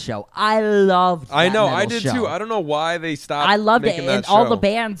metal show, I loved. I know, I did too. I don't know why they stopped. I loved it, and all the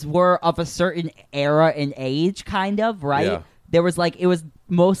bands were of a certain era and age, kind of, right? Yeah. There was like, it was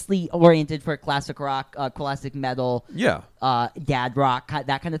mostly oriented for classic rock, classic metal, dad rock,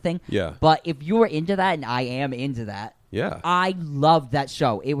 that kind of thing. Yeah. But if you were into that, and I am into that, I loved that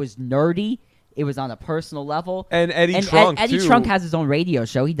show. It was nerdy. It was on a personal level. And Eddie Trunk, Eddie Trunk has his own radio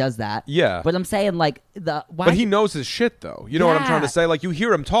show. He does that. Yeah. But I'm saying, like, but he knows his shit, though. You know what I'm trying to say? Like, you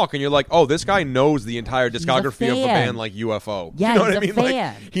hear him talk, and you're like, oh, this guy knows the entire discography of a band like UFO. Yeah, you know what I mean?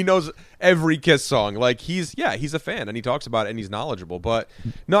 Fan. Like, he knows every Kiss song. Like, he's a fan, and he talks about it, and he's knowledgeable. But,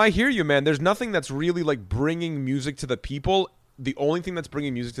 no, I hear you, man. There's nothing that's really, like, bringing music to the people the only thing that's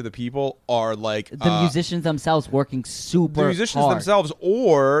bringing music to the people are like the musicians themselves working super the musicians hard. themselves,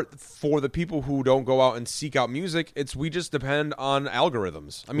 or for the people who don't go out and seek out music, we just depend on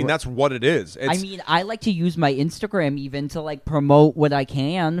algorithms. I mean, that's what it is. I like to use my Instagram even to like promote what I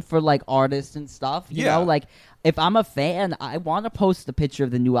can for like artists and stuff. You know, like if I'm a fan, I want to post a picture of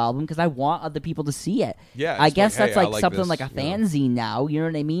the new album because I want other people to see it. Yeah, I guess like, that's hey, like something this, like a fanzine now. You know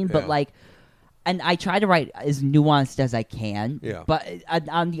what I mean? Yeah. But like. And I try to write as nuanced as I can. Yeah. But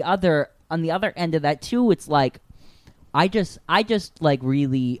on the other end of that too, it's like I just like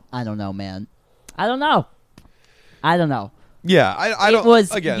really I don't know, man. I don't know. Yeah, I don't. It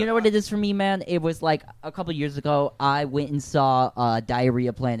was again. You know what it is for me, man. It was like a couple years ago. I went and saw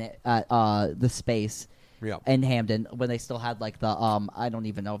Diarrhea Planet at the Space. Yeah. In Hamden, when they still had like the I don't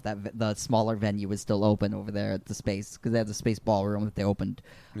even know if the smaller venue was still open over there at the Space because they had the Space Ballroom that they opened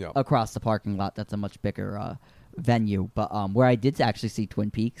across the parking lot. That's a much bigger venue, but where I did actually see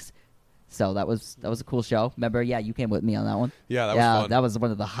Twin Peaks, so that was a cool show. Remember? Yeah, you came with me on that one. Yeah, that was fun. That was one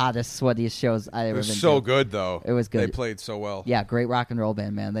of the hottest, sweatiest shows I ever been to. It was so good though. It was good. They played so well. Yeah, great rock and roll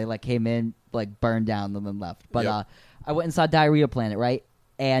band, man. They like came in, like burned down, and then left. But I went and saw Diarrhea Planet, right?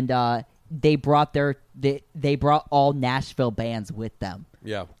 And they brought they brought all Nashville bands with them.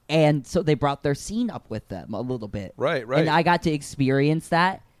 Yeah. And so they brought their scene up with them a little bit. Right. And I got to experience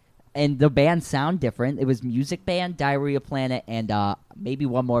that. And the bands sound different. It was Music Band, Diarrhea Planet, and maybe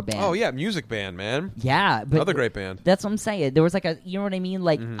one more band. Oh yeah, Music Band, man. Yeah, but another great band. That's what I'm saying. There was like you know what I mean?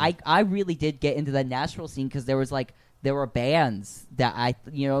 Like I really did get into the Nashville scene because there were bands that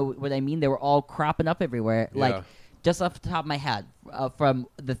you know what I mean? They were all cropping up everywhere. Yeah. Like just off the top of my head, from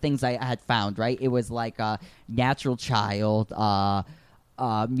the things I had found, right? It was like Natural Child,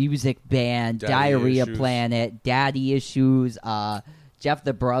 Music Band, Diarrhea Planet, Daddy Issues, Jeff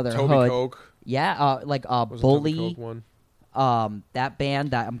the Brotherhood. Toby Coke. Yeah, Bully. Toby Coke one? That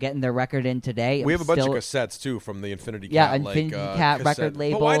band that I'm getting their record in today. We have a bunch of cassettes too from the Infinity Cat. Yeah, Infinity Cat record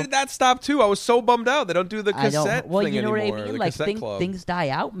label. But why did that stop too? I was so bummed out. They don't do the cassette well, thing you know anymore. what I mean? The Like cassette club. things die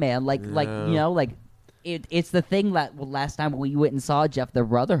out, man. Like you know, like it's the thing that last time we went and saw Jeff the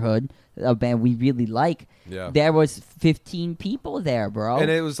Brotherhood, a band we really like. Yeah. There was 15 people there, bro.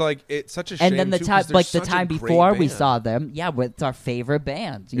 And it was like it's such a shame. And then the too, time, 'cause like they're the such a time great before we band. saw them, it's our favorite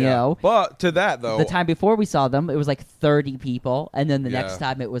band. You know. But to that though, the time before we saw them, it was like 30 people, and then the Yeah. next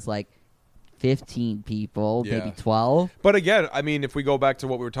time it was like 15 people, Yeah. maybe 12. But again, I mean, if we go back to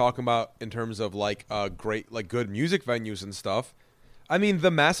what we were talking about in terms of like great, like good music venues and stuff, I mean,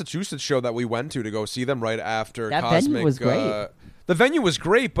 the Massachusetts show that we went to go see them right after That Cosmic venue was great. The venue was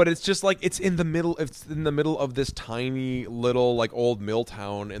great, but it's just like it's in the middle. It's in the middle of this tiny little like old mill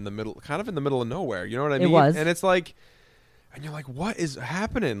town in the middle, kind of in the middle of nowhere. You know what I mean? It was. And it's like, and you're like, what is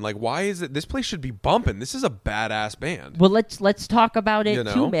happening? Like, why is it? This place should be bumping. This is a badass band. Well, let's talk about it You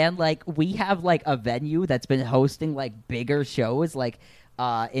know? too, man. Like we have like a venue that's been hosting like bigger shows like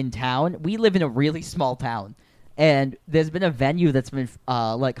in town. We live in a really small town, and there's been a venue that's been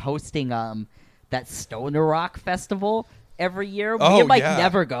like hosting that Stoner Rock Festival every year. Me and Mike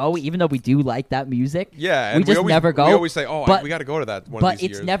never go, even though we do like that music. Yeah, we and just always, never go. We always say, "Oh, but, we got to go to that one." But of these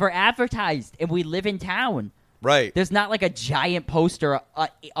it's years. never advertised, and we live in town. Right. There's not like a giant poster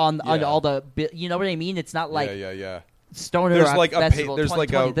on all the. You know what I mean? It's not like yeah. Stoner There's Rock like Festival. there's like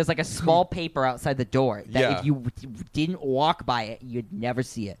there's like a small paper outside the door that Yeah. if you didn't walk by it, you'd never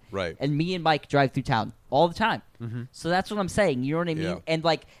see it. Right. And me and Mike drive through town all the time. Mm-hmm. So that's what I'm saying. You know what I mean? Yeah. And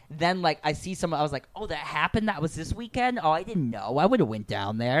like then like I see someone, I was like, oh, that happened. That was this weekend. Oh, I didn't know. I would have went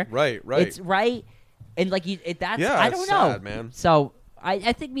down there. Right. It's right. And like that's Yeah, I it's don't know, sad, man. So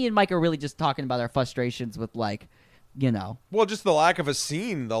I think me and Mike are really just talking about our frustrations with like. You know, well, just the lack of a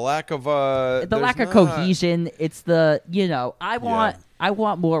scene, the lack of cohesion. It's the I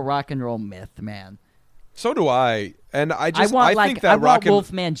want more rock and roll myth, man. So do I, and I think that I want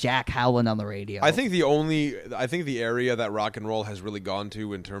Wolfman Jack howling on the radio. I think the area that rock and roll has really gone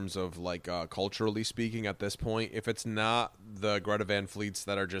to in terms of like culturally speaking at this point, if it's not the Greta Van Fleets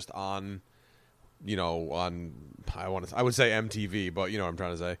that are just on, I would say MTV, but you know what I'm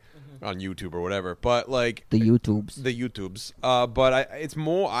trying to say. On YouTube or whatever, but like the YouTubes. But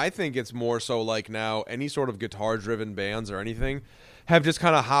I think it's more so like now any sort of guitar driven bands or anything have just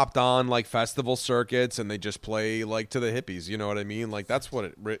kind of hopped on like festival circuits and they just play like to the hippies. You know what I mean? Like that's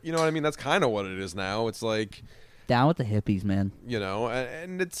what you know what I mean? That's kind of what it is now. It's like down with the hippies, man.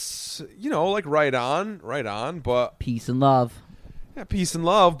 And it's like right on, but peace and love. Yeah, peace and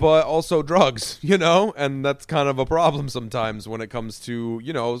love, but also drugs, and that's kind of a problem sometimes when it comes to,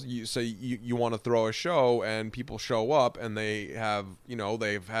 you say you want to throw a show and people show up and they have,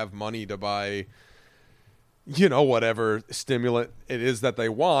 they have money to buy, whatever stimulant it is that they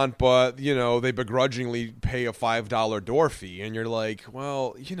want, but, they begrudgingly pay a $5 door fee. And you're like,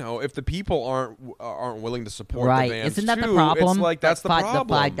 well, if the people aren't willing to support the bands isn't that too, the problem? it's like, that's the problem.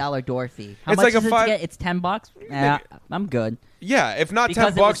 The $5 door fee. How it's much like is it to get? It's $10? Yeah, I'm good. Yeah, if not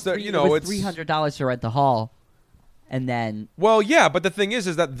because $10, it was $300 to rent the hall. And then, well, yeah, but the thing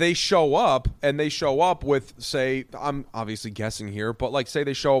is that they show up with, say, I'm obviously guessing here, but like, say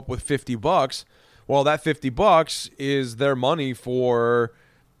they show up with $50. Well, that $50 is their money for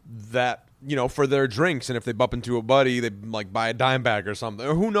that, for their drinks. And if they bump into a buddy, they like buy a dime bag or something,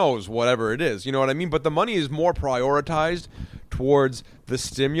 or who knows, whatever it is. You know what I mean? But the money is more prioritized towards the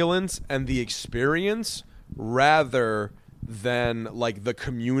stimulants and the experience rather than like the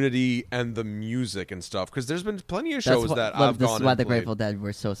community and the music and stuff, because there's been plenty of shows that I've gone. This is why the Grateful Dead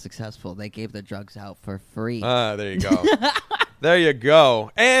were so successful. They gave the drugs out for free. There you go. There you go.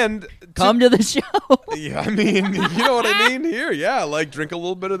 And come to the show. Yeah, I mean, you know what I mean here. Yeah, like drink a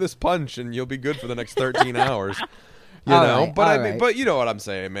little bit of this punch and you'll be good for the next 13 hours. You know, right, but but you know what I'm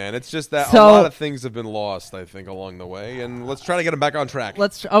saying, man. It's just that a lot of things have been lost, I think, along the way, and let's try to get them back on track.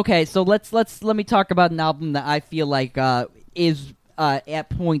 So let me talk about an album that I feel like is at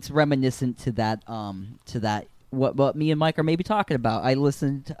points reminiscent to that what me and Mike are maybe talking about. I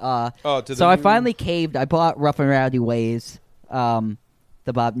listened I finally caved. I bought Rough and Rowdy Ways, the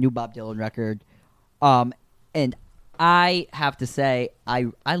new Bob Dylan record. And I have to say,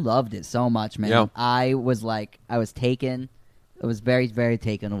 I loved it so much, man. Yeah. I was taken. I was very, very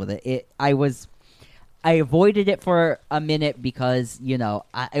taken with it. I avoided it for a minute because,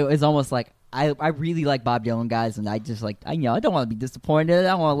 it was almost like I really like Bob Dylan, guys, and I just like, I don't want to be disappointed. I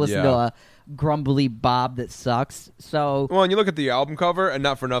don't want to listen to a grumbly Bob that sucks. So, well, and you look at the album cover, and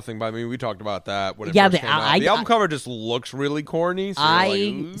not for nothing, but I mean, we talked about that when it first came out. The album cover just looks really corny. So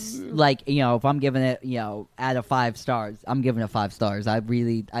if I'm giving it, out of 5 stars, I'm giving it 5 stars. I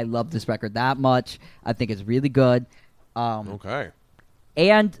love this record that much. I think it's really good. Okay.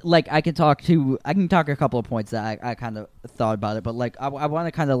 And I can talk a couple of points that I kind of thought about it, but I want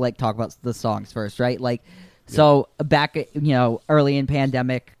to kind of talk about the songs first, right? So back early in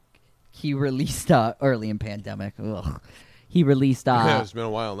pandemic, he released He released it's been a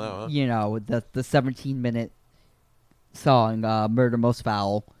while now, huh? The 17-minute song "Murder Most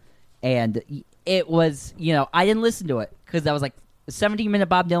Foul," and it was I didn't listen to it because that was a 17-minute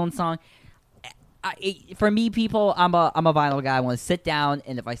Bob Dylan song. For me, people, I'm a vinyl guy. I want to sit down,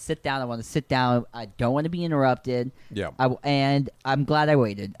 and if I sit down, I want to sit down. I don't want to be interrupted. Yeah. And I'm glad I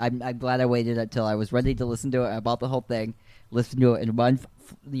waited. I'm glad I waited until I was ready to listen to it. I bought the whole thing, listened to it in one,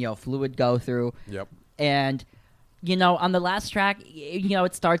 fluid go through. Yep. And on the last track,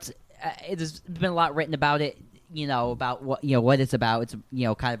 it starts. There's been a lot written about it. About what it's about. It's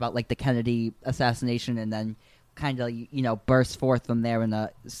kind of about the Kennedy assassination, and then kind of bursts forth from there in a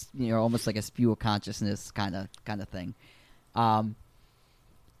almost like a spew of consciousness kind of thing. But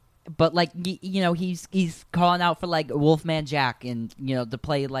he's calling out for Wolfman Jack and to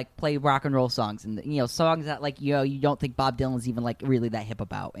play rock and roll songs and songs that you don't think Bob Dylan's even really that hip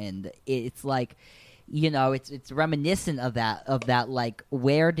about, and it's it's reminiscent of that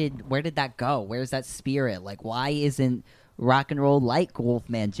where did that go? Where's that spirit? Why isn't rock and roll like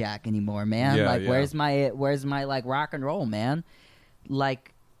Wolfman Jack anymore, man? Where's my rock and roll, man?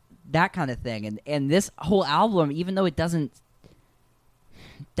 That kind of thing. And this whole album, even though it isn't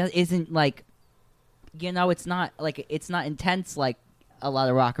it's not intense like a lot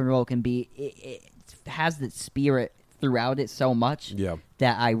of rock and roll can be. It has the spirit throughout it so much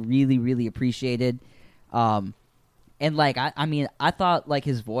that I really, really appreciated. And I thought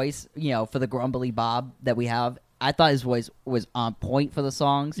his voice, for the grumbly Bob that we have, I thought his voice was on point for the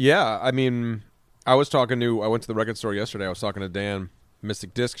songs. Yeah, I mean, I went to the record store yesterday. I was talking to Dan,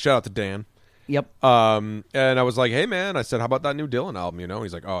 Mystic Disc. Shout out to Dan. Yep. And I was like, hey, man, I said, how about that new Dylan album,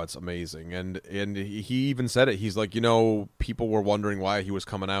 He's like, oh, it's amazing. And he even said it. He's like, people were wondering why he was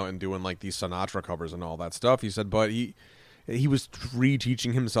coming out and doing, these Sinatra covers and all that stuff. He said, but he was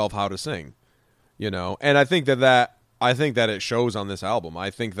reteaching himself how to sing, And I think that it shows on this album.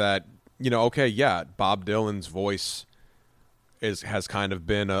 I think that, Bob Dylan's voice has kind of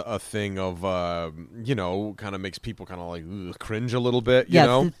been a thing of, kind of makes people kind of cringe a little bit, you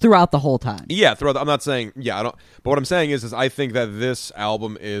know? Throughout the whole time. Yeah, I'm not saying, I don't, but what I'm saying is I think that this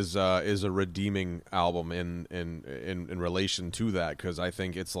album is a redeeming album in relation to that, because I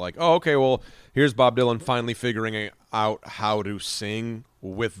think it's oh, okay, well, here's Bob Dylan finally figuring out how to sing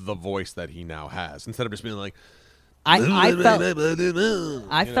with the voice that he now has, instead of just being I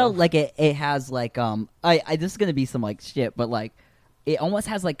felt like it has this is gonna be some shit, but it almost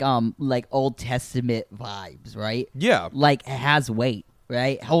has like Old Testament vibes, right? Yeah. Like it has weight,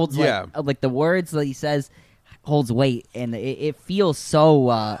 right? Holds like the words that he says holds weight, and it feels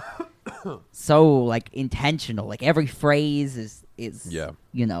so so like intentional. Like every phrase is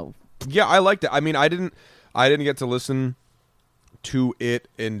you know. Yeah, I liked it. I mean, I didn't get to listen to it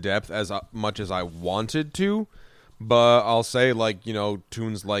in depth as much as I wanted to, but I'll say, like, you know,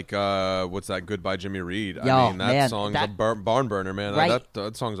 tunes like what's that, Goodbye Jimmy Reed. I mean, that song's a barn burner, man. Right.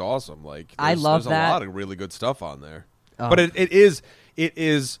 That song's awesome. Like, I love there's that. a lot of really good stuff on there. But it is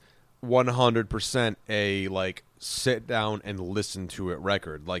 100% a like sit down and listen to it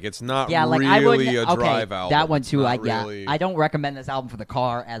record. Like, it's not really a drive album. That one too. Really... I don't recommend this album for the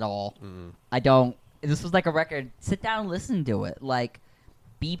car at all. I don't. This was like a record. Sit down and listen to it. Like,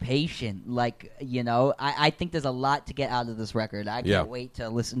 be patient. Like, you know, I think there's a lot to get out of this record. I can't wait to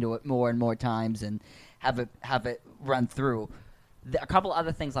listen to it more and more times and have it run through. A couple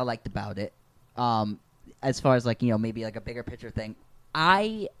other things I liked about it, as far as like, you know, maybe like a bigger picture thing.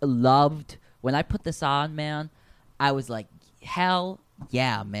 I loved when I put this on, man. I was like, hell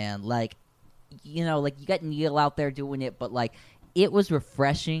yeah, man. Like, you know, like you got Neil out there doing it, but like it was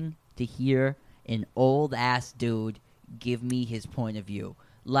refreshing to hear an old ass dude give me his point of view.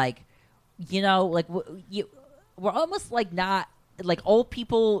 Like, you know, like we're almost like not like old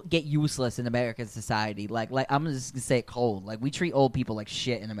people get useless in American society. Like I'm just gonna say it cold. Like we treat old people like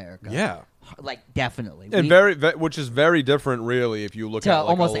shit in America. Yeah. Like definitely, and which is very different, really, if you look at like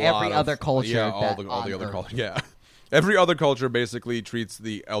almost every other culture. Yeah, all the other culture. Yeah. Every other culture basically treats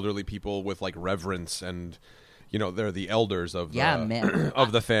the elderly people with like reverence, and you know they're the elders of the,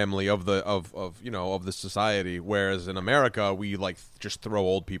 of the family of you know of the society. Whereas in America, we like just throw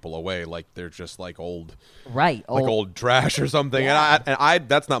old people away like they're just like old, right? Like old trash or something. Yeah. And I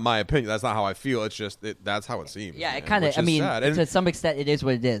that's not my opinion. That's not how I feel. It's just that's how it seems. Yeah, it kind of. I mean, to some extent, it is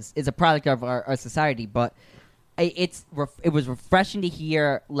what it is. It's a product of our society, but it was refreshing to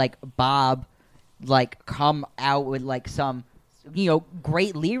hear like Bob like come out with like some, you know,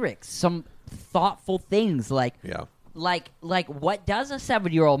 great lyrics, some thoughtful things, like like what does a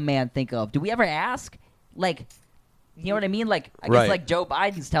 7-year-old man think of? Do we ever ask? Like, you know what I mean? Like I guess like Joe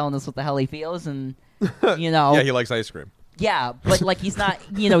Biden's telling us what the hell he feels, and you know, yeah, he likes ice cream. Yeah, but like he's not,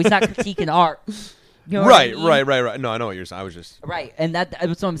 you know, he's not critiquing art. You know right. No, I know what you're saying. I was just right, and that's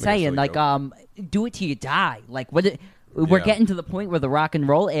what I'm saying. Like, do it till you die. Like, what? We're getting to the point where the rock and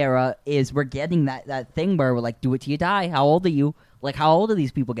roll era is. We're getting that thing where we're like, do it till you die. How old are you? Like, how old are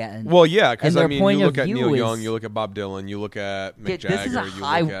these people getting? Well, yeah, because I mean, you look at Neil Young, you look at Bob Dylan, you look at Mick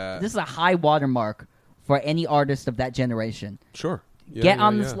Jagger. This is a high watermark for any artist of that generation. Sure. Yeah, get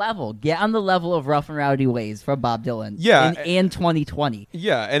on this level. Get on the level of Rough and Rowdy Ways for Bob Dylan. Yeah, in 2020.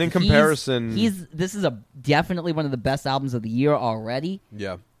 Yeah, and in comparison, this is definitely one of the best albums of the year already.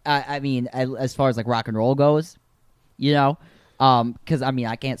 Yeah. I mean, as far as like rock and roll goes, you know, because I mean,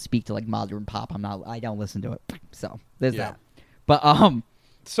 I can't speak to like modern pop. I don't listen to it. So there's that. But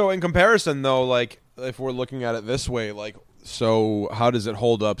so in comparison though, like if we're looking at it this way, like, so how does it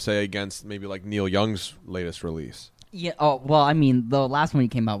hold up, say, against maybe like Neil Young's latest release? Yeah. Oh well, I mean, the last one he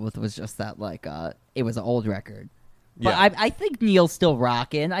came out with was just that like it was an old record. But I think Neil's still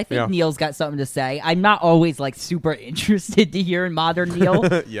rocking. I think Neil's got something to say. I'm not always like super interested to hear in modern Neil.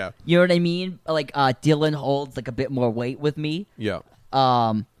 Yeah. You know what I mean? Like Dylan holds like a bit more weight with me. Yeah.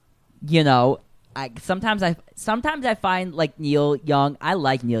 You know, sometimes I find like Neil Young. I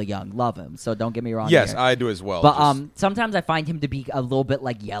like Neil Young, love him. So don't get me wrong. Yes, here. I do as well. But sometimes I find him to be a little bit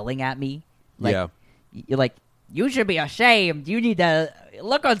like yelling at me. Like, you're like, you should be ashamed. You need to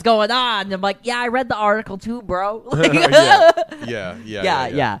look what's going on. And I'm like, yeah, I read the article too, bro. Like,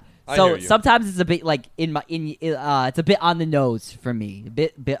 yeah. So sometimes it's a bit like it's a bit on the nose for me, a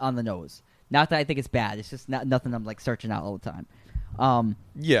bit on the nose. Not that I think it's bad. It's just nothing I'm like searching out all the time.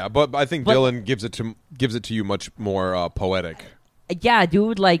 But I think Dylan gives it to you much more poetic. Yeah,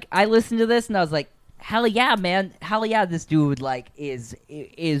 dude. Like I listened to this and I was like, hell yeah, man! Hell yeah, this dude like is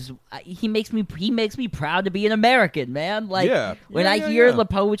he makes me proud to be an American, man. Like when I hear the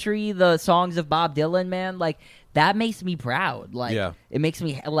poetry, the songs of Bob Dylan, man, like that makes me proud. Like it makes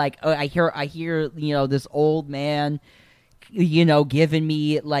me like I hear you know this old man, you know, giving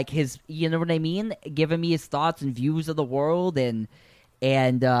me like his, you know what I mean, giving me his thoughts and views of the world and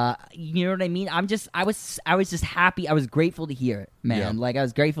you know what I mean. I was just happy. I was grateful to hear it, man. Like I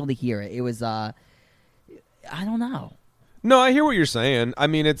was grateful to hear it. It was I don't know. No, I hear what you're saying. I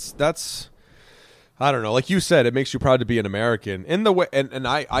mean, I don't know. Like you said, it makes you proud to be an American in the way, and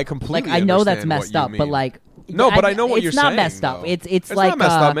I completely like I know that's understand messed up, but like No, but I know what you're saying. It's not messed up. Though. It's like not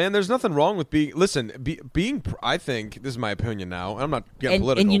messed up, man. There's nothing wrong with being. Listen, being. I think this is my opinion now. I'm not getting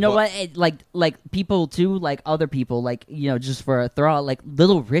political. And you know what? Like people too, like other people, like just for a throw, like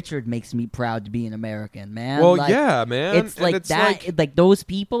Little Richard makes me proud to be an American, man. Well, like, yeah, man. It's like it's that. Like those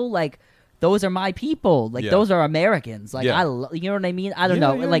people, like. Those are my people. Like those are Americans. Like you know what I mean? I don't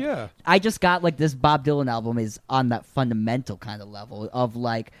know. Like I just got like this Bob Dylan album is on that fundamental kind of level of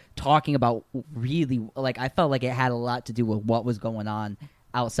like talking about really like I felt like it had a lot to do with what was going on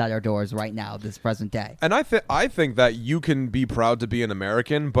outside our doors right now, this present day. And I think that you can be proud to be an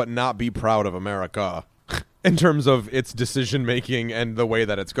American, but not be proud of America. In terms of its decision making and the way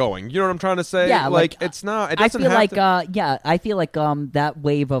that it's going, you know what I'm trying to say? Yeah, like it's not. It doesn't I feel like, to... I feel like that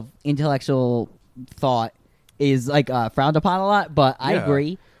wave of intellectual thought is like frowned upon a lot. But I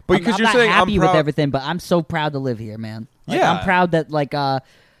agree. But because you're not saying happy I'm proud... with everything, but I'm so proud to live here, man. Like, yeah, I'm proud that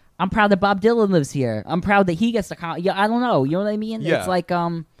I'm proud that Bob Dylan lives here. I'm proud that he gets to. I don't know. You know what I mean? Yeah. It's like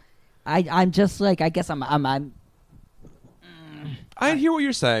I'm just like I guess I'm I hear what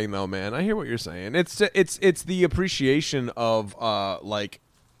you're saying, though, man. I hear what you're saying. It's the appreciation of like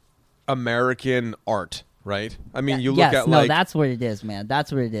American art, right? I mean, you look at like that's what it is, man.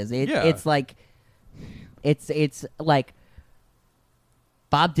 That's what it is. It's like it's like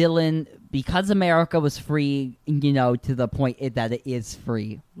Bob Dylan because America was free, to the point that it is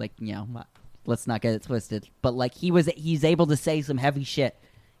free. Like let's not get it twisted, but like he's able to say some heavy shit,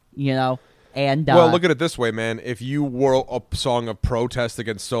 And well, look at it this way, man. If you wrote a song of protest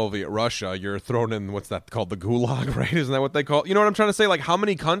against Soviet Russia, you're thrown in what's that called, the gulag, right? Isn't that what they call it? You know what I'm trying to say? Like, how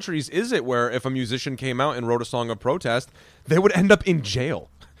many countries is it where if a musician came out and wrote a song of protest, they would end up in jail?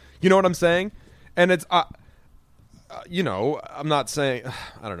 You know what I'm saying? And it's, I'm not saying,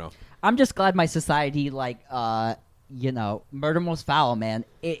 I don't know. I'm just glad my society, Murder Most Foul, man.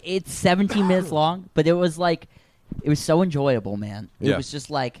 It's 17 minutes long, but it was so enjoyable, man. It was just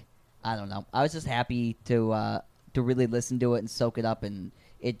like. I don't know. I was just happy to really listen to it and soak it up, and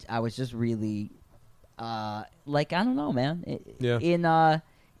I was just really, I don't know, man. In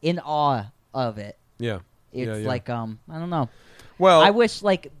awe of it. Yeah. It's like I don't know. Well, I wish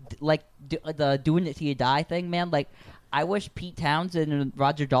the Doing It Till You Die thing, man. Like, I wish Pete Townsend and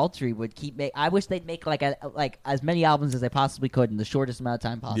Roger Daltrey would I wish they'd make like as many albums as they possibly could in the shortest amount of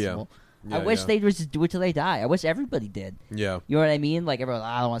time possible. Yeah. I wish they'd just do it till they die. I wish everybody did. Yeah. You know what I mean? Like, everyone,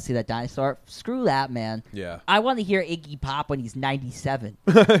 I don't want to see that dinosaur. Screw that, man. Yeah. I want to hear Iggy Pop when he's 97.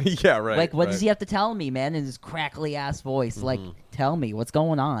 Yeah, right. Like, what does he have to tell me, man, in his crackly-ass voice? Mm-hmm. Like, tell me, what's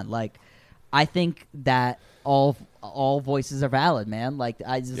going on? Like, I think that all voices are valid, man. Like,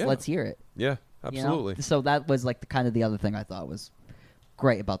 let's hear it. Yeah, absolutely. So that was, like, the other thing I thought was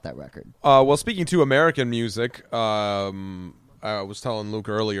great about that record. Well, speaking to American music, I was telling Luke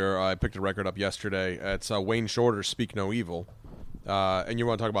earlier, I picked a record up yesterday. It's Wayne Shorter's "Speak No Evil," and you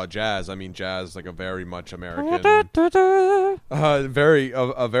want to talk about jazz? I mean, jazz like a very much American,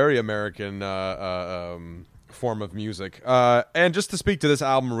 very American form of music. And just to speak to this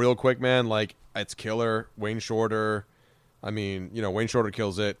album real quick, man, like it's killer. Wayne Shorter, I mean, Wayne Shorter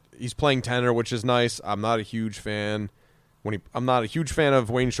kills it. He's playing tenor, which is nice. I'm not a huge fan I'm not a huge fan of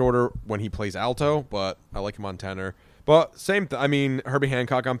Wayne Shorter when he plays alto, but I like him on tenor. But same I mean, Herbie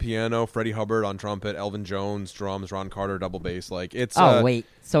Hancock on piano, Freddie Hubbard on trumpet, Elvin Jones drums, Ron Carter double bass. Like it's. Wait,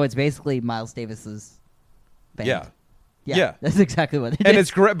 so it's basically Miles Davis's band. Yeah, that's exactly what it is. And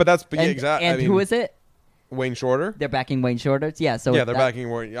it's great, but that's exactly. And who is it? Wayne Shorter. They're backing Wayne Shorter. Yeah, so they're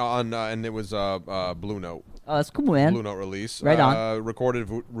backing on, and it was Blue Note. Oh, that's cool, man. Blue Note release. Right on. Recorded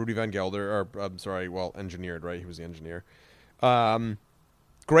Rudy Van Gelder, engineered. Right, he was the engineer.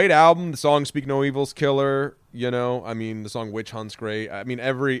 Great album. The song "Speak No Evil's" killer. I mean, the song "Witch Hunt's" great. I mean,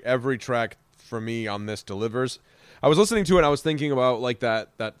 every track for me on this delivers. I was listening to it and I was thinking about like that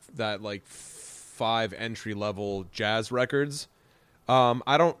like 5 entry level jazz records.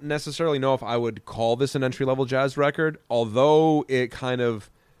 I don't necessarily know if I would call this an entry level jazz record, although it kind of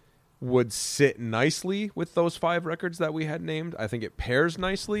would sit nicely with those 5 records that we had named. I think it pairs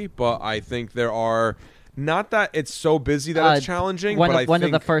nicely, but I think there are. Not that it's so busy that it's challenging, but I think one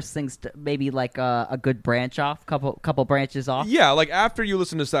of the first things maybe like a good branch off, couple branches off. Yeah, like after you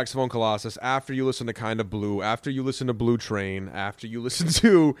listen to Saxophone Colossus, after you listen to Kind of Blue, after you listen to Blue Train, after you listen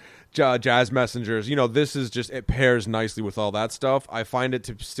to Jazz Messengers, this is just, it pairs nicely with all that stuff. I find it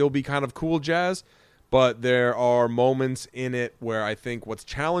to still be kind of cool jazz, but there are moments in it where I think what's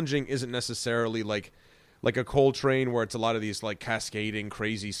challenging isn't necessarily like a Coltrane where it's a lot of these like cascading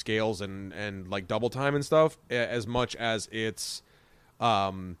crazy scales and like double time and stuff, as much as it's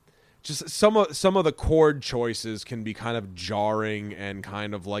just some of the chord choices can be kind of jarring and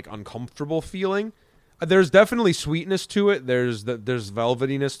kind of like uncomfortable feeling. There's definitely sweetness to it. There's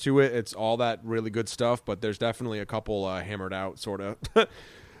velvetiness to it. It's all that really good stuff, but there's definitely a couple hammered out sort of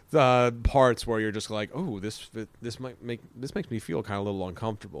parts where you're just like, oh, this makes me feel kind of a little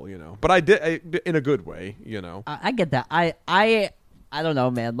uncomfortable, you know. But in a good way, you know. I get that. I don't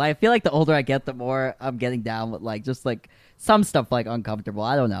know, man. Like, I feel like the older I get, the more I'm getting down with like just like some stuff like uncomfortable.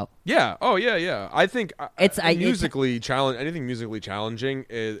 I don't know. Yeah. Oh yeah, yeah. I think anything musically challenging,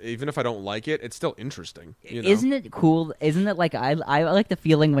 even if I don't like it, it's still interesting. You know? Isn't it cool? Isn't it like I like the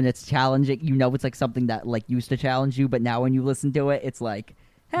feeling when it's challenging? You know, it's like something that like used to challenge you, but now when you listen to it, it's like,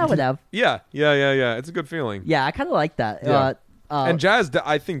 hell, whatever. Yeah. It's a good feeling. Yeah, I kind of like that. Yeah. And jazz,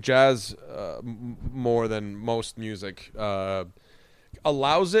 I think jazz more than most music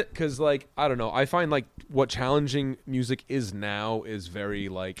allows it, because like I don't know, I find like what challenging music is now is very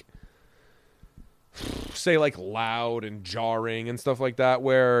like, say like loud and jarring and stuff like that,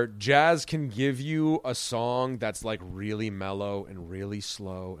 where jazz can give you a song that's like really mellow and really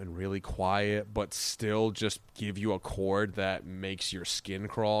slow and really quiet, but still just give you a chord that makes your skin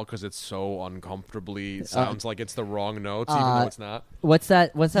crawl because it's so uncomfortably sounds like it's the wrong notes, even though it's not. What's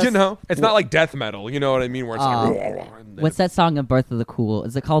that? You know, it's not like death metal. You know what I mean? Where it's like. What's that song in Birth of the Cool?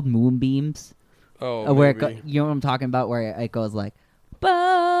 Is it called Moonbeams? Oh, where you know what I'm talking about? Where it goes like,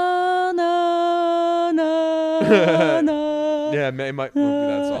 ba-na-na-na. Yeah, it might be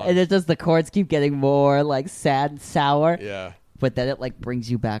that song. And it just the chords keep getting more like sad and sour. Yeah. But then it like brings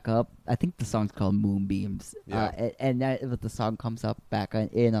you back up. I think the song's called Moonbeams. Yeah. And the song comes up back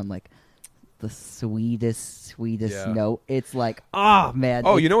in on like the sweetest note. It's like, oh man.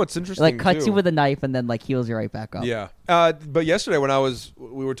 Oh, you know what's interesting? Like cuts too? you with a knife and then like heals you right back up. Yeah. But yesterday when I was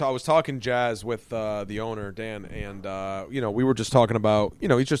talking jazz with the owner Dan, and you know, we were just talking about, you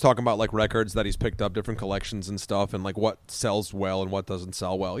know, he's just talking about like records that he's picked up, different collections and stuff, and like what sells well and what doesn't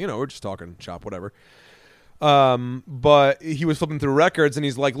sell well. You know, we're just talking shop, whatever. But he was flipping through records and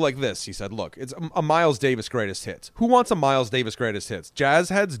he's like this. He said, look, it's a Miles Davis greatest hits. Who wants a Miles Davis greatest hits? Jazz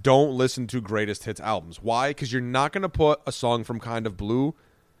heads don't listen to greatest hits albums. Why? Because you're not going to put a song from Kind of Blue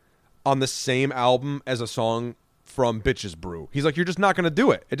on the same album as a song from Bitches Brew. He's like, you're just not going to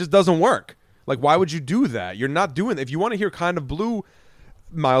do it. It just doesn't work. Like, why would you do that? You're not doing it. If you want to hear Kind of Blue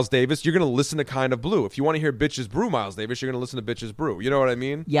Miles Davis, you're going to listen to Kind of Blue. If you want to hear Bitches Brew Miles Davis, you're going to listen to Bitches Brew. You know what I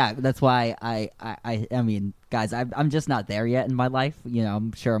mean? Yeah, that's why I mean, guys, I'm just not there yet in my life. You know,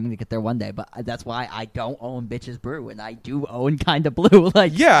 I'm sure I'm going to get there one day, but that's why I don't own Bitches Brew, and I do own Kind of Blue.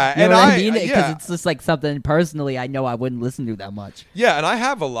 Like, yeah, you know and what I mean? Because it's just like something personally I know I wouldn't listen to that much. Yeah, and I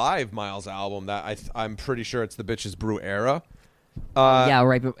have a live Miles album that I'm pretty sure it's the Bitches Brew era. Yeah,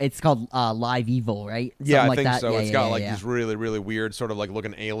 right. It's called Live Evil, right? Something yeah, I like think that. so. Yeah, it's yeah, got yeah, like yeah. these really, really weird sort of like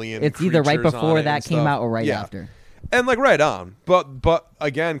looking alien. It's either right before that came out or right yeah. after. And like right on. But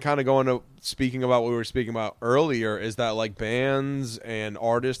again, kind of going to speaking about what we were speaking about earlier, is that like bands and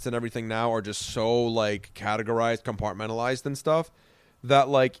artists and everything now are just so like categorized, compartmentalized and stuff, that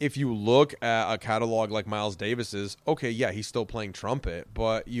like if you look at a catalog like Miles Davis's, okay, yeah, he's still playing trumpet,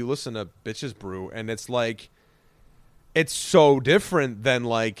 but you listen to Bitches Brew and it's like, it's so different than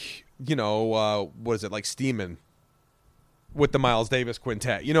like, you know, what is it, like Steeman with the Miles Davis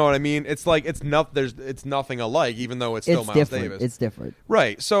quintet. You know what I mean? It's like it's nothing alike, even though it's still Miles different. Davis. It's different.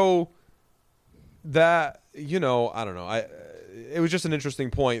 Right. So that, you know, I don't know. It was just an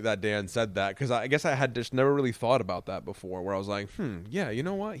interesting point that Dan said that, because I guess I had just never really thought about that before, where I was like, yeah, you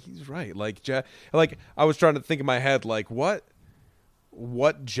know what? He's right. Like I was trying to think in my head, like what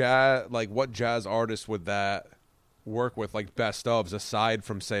jazz artist would that work with, like best ofs, aside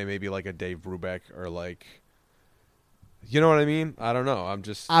from say maybe like a Dave Brubeck or like, you know what I mean? I don't know. I'm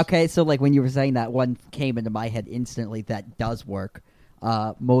just okay. So like when you were saying that, one came into my head instantly that does work.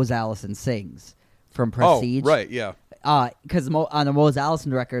 Mose Allison Sings from Prestige. Oh, right, yeah. Because on the Mose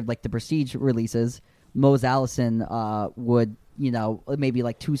Allison record, like the Prestige releases, Mose Allison would, you know, maybe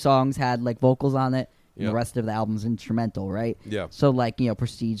like 2 songs had like vocals on it. And the rest of the album's instrumental, right? Yeah. So like, you know,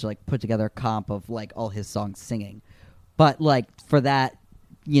 Prestige like put together a comp of like all his songs singing. But like for that,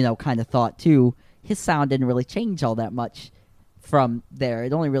 you know, kind of thought too, his sound didn't really change all that much from there.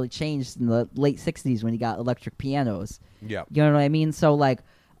 It only really changed in the late 60s when he got electric pianos. Yeah. You know what I mean? So like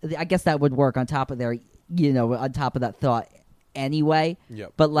I guess that would work on top of there, you know, on top of that thought anyway. Yeah.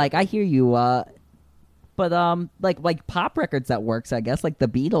 But like I hear you but like pop records that works, I guess, like the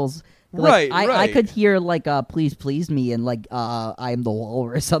Beatles. Like, right. I could hear like Please Please Me and like I Am the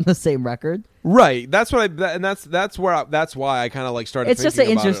Walrus on the same record. Right. That's what that's why I kind of like started. It's just an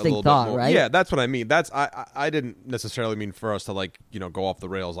interesting thought, right? Yeah, that's what I mean. That's I didn't necessarily mean for us to like, you know, go off the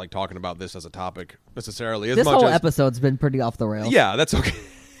rails like talking about this as a topic necessarily. This whole episode's been pretty off the rails. Yeah, that's okay.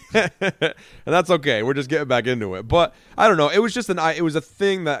 and that's okay. We're just getting back into it. But I don't know. It was just it was a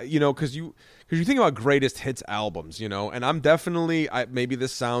thing that, because you think about greatest hits albums, and I'm definitely, maybe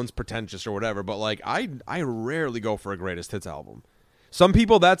this sounds pretentious or whatever, but like I rarely go for a greatest hits album. Some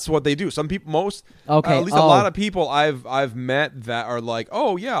people, that's what they do. Some people, at least a lot of people I've met that are like,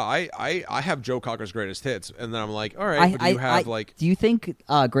 oh yeah, I have Joe Cocker's greatest hits, and then I'm like, all right, but do you have like? Do you think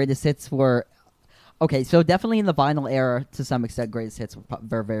greatest hits were? Okay, so definitely in the vinyl era, to some extent, greatest hits were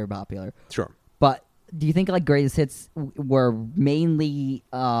very, very popular. Sure. But do you think like greatest hits were mainly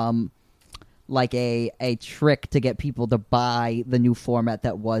like a trick to get people to buy the new format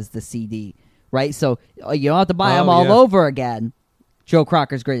that was the CD, right? So you don't have to buy them all over again. Joe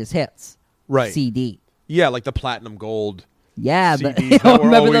Cocker's greatest hits, right? CD. Yeah, like the platinum gold. Yeah, CDs that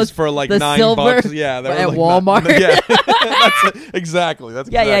were always for like $9. Yeah, at like Walmart. Exactly. That's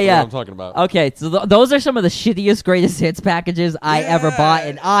exactly what I'm talking about. Okay, so those are some of the shittiest greatest hits packages I ever bought,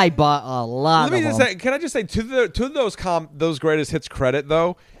 and I bought a lot. Let me just say, can I just say to those greatest hits credit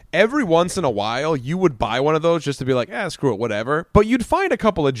though? Every once in a while, you would buy one of those just to be like, screw it, whatever. But you'd find a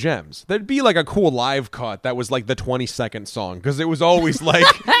couple of gems. There'd be like a cool live cut that was like the 22nd song, because it was always like,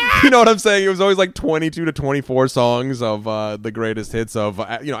 you know what I'm saying? It was always like 22 to 24 songs of the greatest hits of,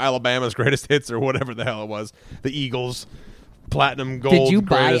 Alabama's greatest hits or whatever the hell it was. The Eagles. Platinum gold. Did you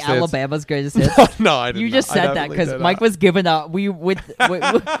buy hits. Alabama's greatest hits? No, I didn't. You just said that because Mike was giving up. We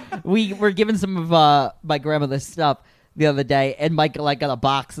were giving some of my grandmother's stuff the other day, and Mike got a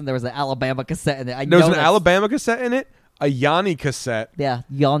box, and there was an Alabama cassette in it. There was an Alabama cassette in it, a Yanni cassette. Yeah,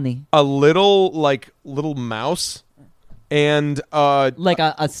 Yanni. A little mouse, and like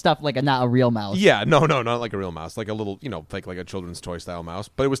a stuff like not a real mouse. Yeah, no, not like a real mouse, like a little, like a children's toy style mouse,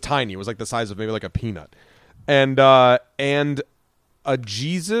 but it was tiny. It was like the size of maybe like a peanut, and a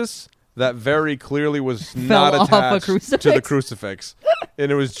Jesus that very clearly was not attached to the crucifix. And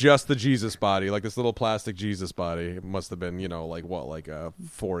it was just the Jesus body, like this little plastic Jesus body. It must have been, like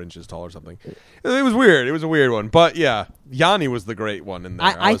 4 inches tall or something. It was weird. It was a weird one. But yeah, Yanni was the great one in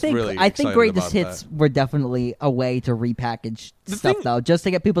there. I think greatest hits were definitely a way to repackage stuff, though, just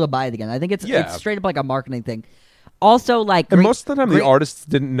to get people to buy it again. I think it's straight up like a marketing thing. Also, and most of the time, the artists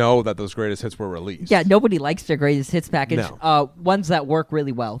didn't know that those greatest hits were released. Yeah, nobody likes their greatest hits package. No. Ones that work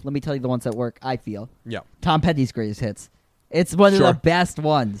really well. Let me tell you the ones that work, I feel. Yeah. Tom Petty's greatest hits. It's one of the best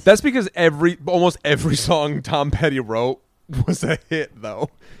ones. That's because almost every song Tom Petty wrote was a hit, though.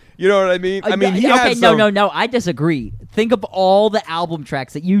 You know what I mean? No. I disagree. Think of all the album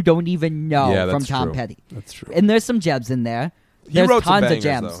tracks that you don't even know from Tom Petty. That's true. And there's some gems in there. He wrote tons some bangers, of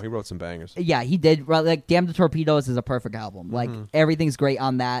gems. though. He wrote some bangers. Yeah, he did. Like Damn the Torpedoes is a perfect album. Like everything's great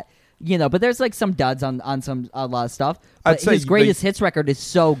on that. But there's like some duds on a lot of stuff. But his greatest hits record is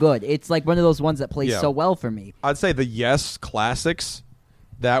so good. It's like one of those ones that plays so well for me. I'd say the Yes Classics.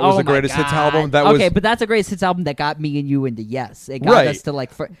 That was the greatest hits album. But that's a greatest hits album that got me and you into Yes. It got us to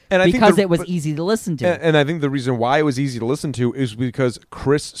because it was easy to listen to. And I think the reason why it was easy to listen to is because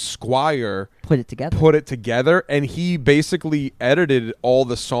Chris Squire put it together, and he basically edited all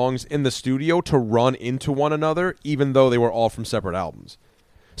the songs in the studio to run into one another, even though they were all from separate albums.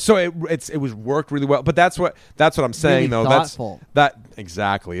 So it was worked really well, but that's what I'm saying really though. Thoughtful.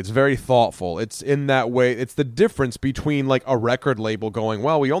 Exactly. It's very thoughtful. It's in that way. It's the difference between like a record label going,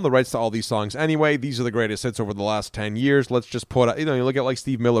 well, we own the rights to all these songs anyway. These are the greatest hits over the last 10 years. Let's just put you look at like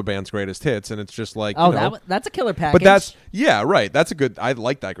Steve Miller Band's greatest hits, and it's just like that's a killer package. But that's a good. I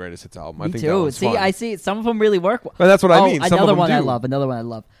like that greatest hits album. Me I think too. That was fun. I see some of them really work. But that's what I mean. Another one I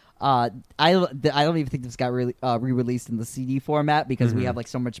love. I don't even think this got really re-released in the CD format because we have like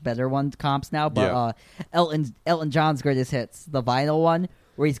so much better comps now. But Elton John's greatest hits, the vinyl one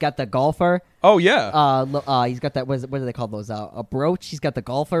where he's got the golfer. Oh yeah. He's got that. What do they call those? A brooch. He's got the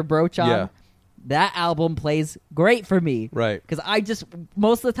golfer brooch on. Yeah. That album plays great for me. Right. Because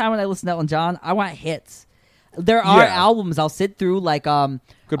most of the time when I listen to Elton John, I want hits. There are albums I'll sit through like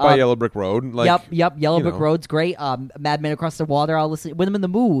Goodbye Yellow Brick Road. Like, yep. Yellow Brick Road's great. Madman Across the Water. I'll listen. When I'm in the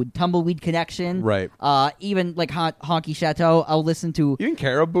mood, Tumbleweed Connection. Right. Even like Honky Chateau. I'll listen to. Even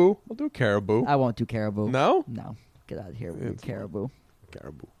Caribou. I'll do Caribou. I won't do Caribou. No. Get out of here with Caribou.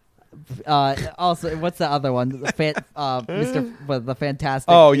 Caribou. Also, what's the other one? Mr. The Fantastic.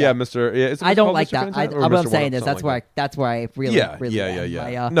 Oh yeah, Mr. Yeah, I don't like that. What I'm saying is that's where I really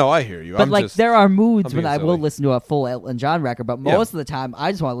yeah. No, I hear you. But there are moods when I will listen to a full Elton John record, but most of the time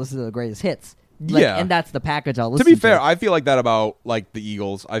I just want to listen to the greatest hits. And that's the package I'll listen to. To be fair, I feel like that about like the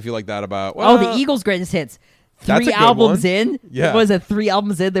Eagles. I feel like that about the Eagles' greatest hits. Three albums in. Yeah. Was it 3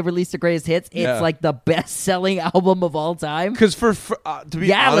 albums in? They released the greatest hits. It's like the best-selling album of all time. Because to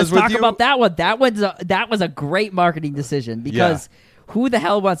be honest let's with talk you, about that one. That was a great marketing decision because who the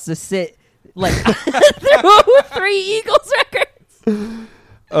hell wants to sit like through 3 Eagles records?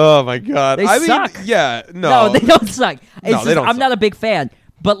 Oh my god, They suck. mean, yeah, no, they don't suck. It's just, they don't I'm suck. not a big fan,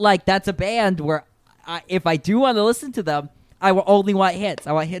 but like that's a band where if I do want to listen to them, I will only want hits.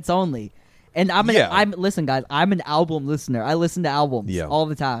 I want hits only. And listen, guys. I'm an album listener. I listen to albums all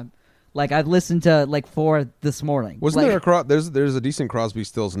the time. Like I've listened to like 4 this morning. Wasn't there there's a decent Crosby,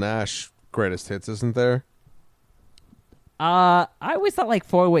 Stills, Nash greatest hits, isn't there? I always thought like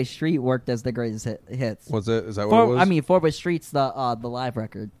 4-Way Street worked as the greatest hits. Was it? Is that what it was? I mean, 4-Way Street's the live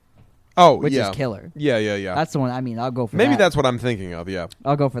record. Oh, which is killer. Yeah. That's the one. I mean, I'll go for Maybe that. that's what I'm thinking of. Yeah,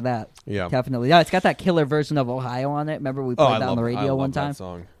 I'll go for that. Yeah, definitely. Yeah, it's got that killer version of Ohio on it. Remember we played that on the radio one time. That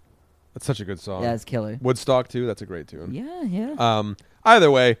song. That's such a good song. Yeah, it's killer. Woodstock too. That's a great tune. Yeah. Either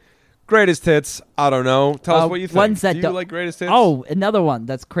way, greatest hits. I don't know. Tell us what you think. Ones that Do you like greatest hits? Oh, another one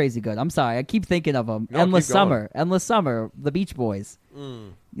that's crazy good. I'm sorry, I keep thinking of them. No, Endless keep going. Summer. Endless Summer. The Beach Boys.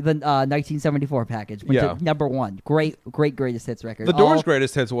 The 1974 package. Went to number 1. Greatest hits record. The Doors'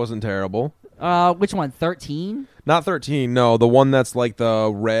 greatest hits wasn't terrible. Which one? 13? Not 13. No, the one that's like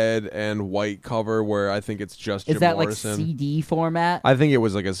the red and white cover, where I think it's just Jim Is that Morrison. like CD format? I think it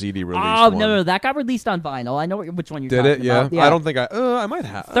was like a CD release. Oh one. no, that got released on vinyl. I know which one you're Did talking it? Yeah. about. I don't think I might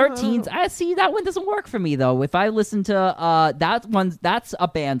have. 13's. I see that one doesn't work for me though. If I listen to that's a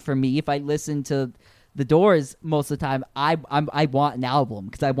band for me. If I listen to the Doors most of the time, I want an album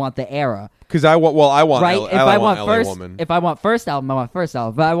because I want the era. Because I want right. If I want LA Woman. If I want first album, I want first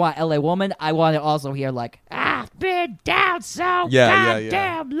album. If I want LA Woman, I want to also hear like I've been down so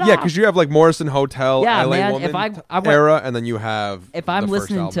goddamn long. Yeah, because you have like Morrison Hotel, Yeah, LA man, Woman if I want- era, and then you have. If I'm the first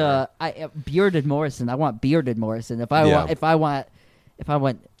listening album, to Bearded Morrison, I want Bearded Morrison. If I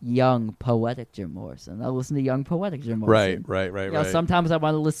want young poetic Jim Morrison, I'll listen to young poetic Jim Morrison. Right. You know, sometimes I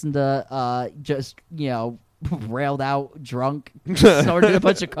want to listen to just railed out, drunk, snorted a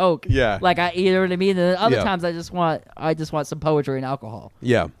bunch of coke. Yeah. Like you know what I mean. And other Yeah. times I just want some poetry and alcohol.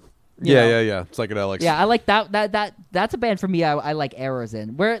 Yeah. You know? Yeah. Psychedelics. Yeah, I like that. That's a band for me. I like eras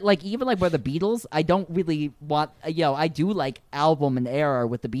in where like even like where the Beatles. I don't really want. I do like album and era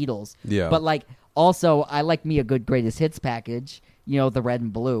with the Beatles. Yeah. But like also I like me a good greatest hits package. The red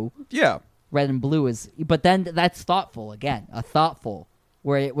and blue. Yeah. Red and blue is, but then that's thoughtful again. A thoughtful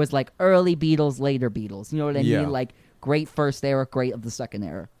where it was like early Beatles, later Beatles. You know what I mean? Like great first era, great of the second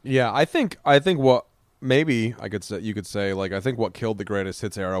era. Yeah, I think what maybe you could say like I think what killed the greatest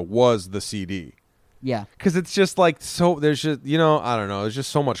hits era was the CD. Yeah. Because it's just like so. There's just I don't know. There's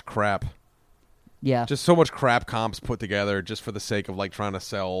just so much crap. Yeah. Just so much crap comps put together just for the sake of like trying to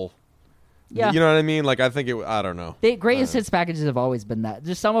sell. Yeah. You know what I mean? Like I think I don't know. The greatest hits packages have always been that.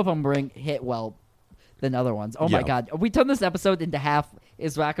 Just some of them hit well than other ones. Oh my God. We turned this episode into half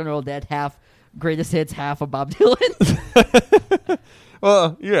is Rock and Roll Dead, half greatest hits, half of Bob Dylan.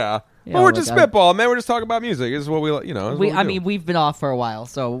 Well, yeah. Well, we're just spitballing, man. We're just talking about music. This is what we've been off for a while,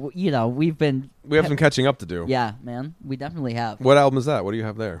 so we have some catching up to do. Yeah, man. We definitely have. What album is that? What do you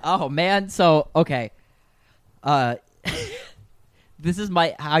have there? Oh man, so okay. This is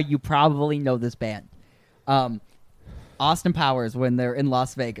how you probably know this band. Austin Powers when they're in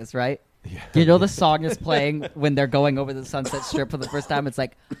Las Vegas, right? Yeah. You know the song is playing when they're going over the Sunset Strip for the first time? It's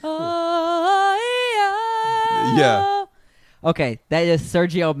like, yeah. Okay, that is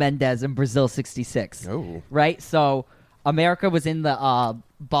Sergio Mendes in Brazil 66. Oh. Right? So America was in the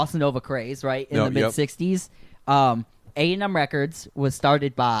Bossa Nova craze, right? In the mid-60s. A&M Records was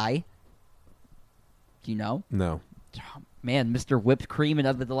started by, do you know? No. Man, Mr. Whipped Cream and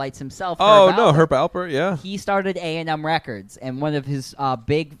Other Delights himself. Herb Alpert, yeah. He started A&M Records, and one of his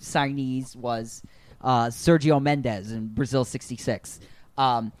big signees was Sergio Mendes in Brazil 66.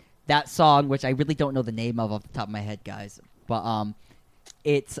 That song, which I really don't know the name of off the top of my head, guys, but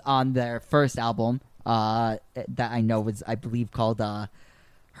it's on their first album that I know was, I believe, called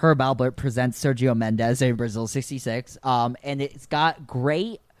Herb Alpert Presents Sergio Mendes in Brazil 66. And it's got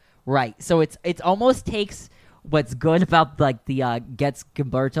great, right, so it's almost takes what's good about like the Gets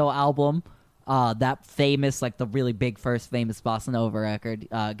Gilberto album, that famous, like the really big first famous Bossa Nova record,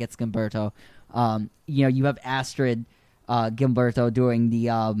 Gets Gilberto. You have Astrid Gilberto doing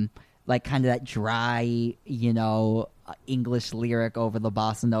the like kind of that dry, English lyric over the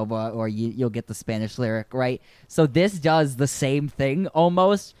Bossa Nova, or you'll get the Spanish lyric, right? So this does the same thing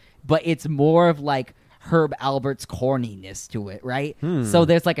almost, but it's more of like Herb Alpert's corniness to it, right? So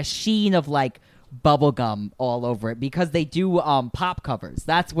there's like a sheen of like bubblegum all over it because they do pop covers.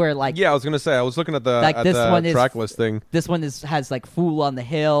 That's where like I was gonna say I was looking at the track listing. This one has like Fool on the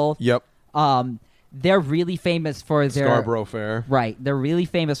Hill. Yep. They're really famous for their Scarborough Fair. Right. They're really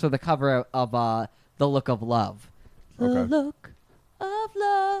famous for the cover of The Look of Love. Okay. The Look of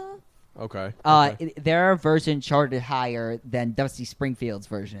love. Okay. Their version charted higher than Dusty Springfield's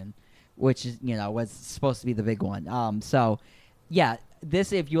version, which is was supposed to be the big one. So yeah,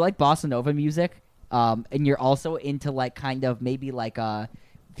 this if you like bossa nova music, and you're also into like kind of maybe like if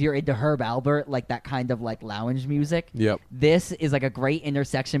you're into Herb Alpert, like that kind of like lounge music. Yep. This is like a great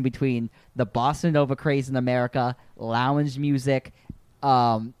intersection between the bossa nova craze in America, lounge music,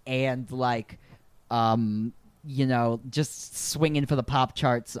 and like just swinging for the pop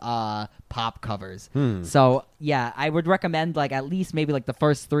charts, pop covers. So yeah, I would recommend like at least maybe like the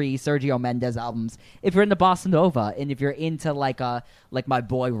first 3 Sergio Mendes albums if you're into bossa nova, and if you're into like my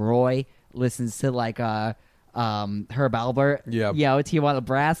boy Roy listens to like Herb Alpert. Yeah. Tijuana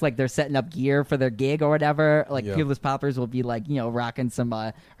Brass, like they're setting up gear for their gig or whatever. Like Peerless Poppers will be like rocking some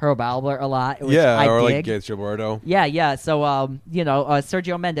Herb Alpert a lot. Which I or dig. like Gates Gilberto. Yeah. So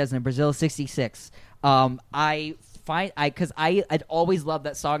Sergio Mendes in Brazil '66. Because I'd always loved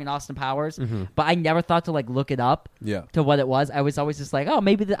that song in Austin Powers, but I never thought to like look it up to what it was. I was always just like, oh,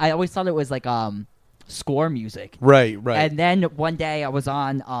 maybe I always thought it was like score music. Right. And then one day I was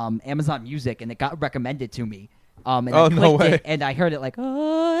on Amazon Music and it got recommended to me. And I clicked no way. it and I heard it like,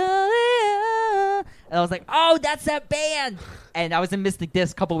 oh, and I was like, oh, that's that band. And I was in Mystic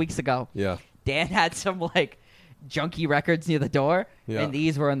Disc a couple weeks ago. Yeah. Dan had some like junky records near the door, and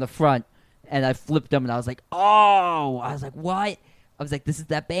these were in the front. And I flipped them, and I was like, oh. I was like, what? I was like, this is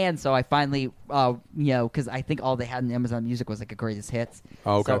that band. So I finally, because I think all they had in Amazon Music was like a greatest hits.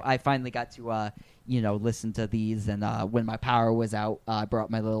 Oh, okay. So I finally got to, listen to these. And when my power was out, I brought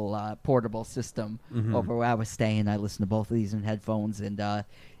my little portable system over where I was staying. I listened to both of these in headphones, and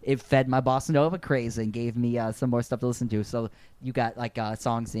it fed my bossa nova craze and gave me some more stuff to listen to. So you got like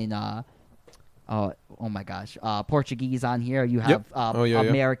songs in oh my gosh, Portuguese on here. You have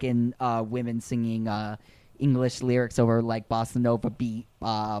American women singing English lyrics over like bossa nova beat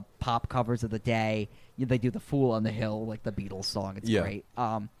pop covers of the day. They do the Fool on the Hill, like the Beatles song. It's great.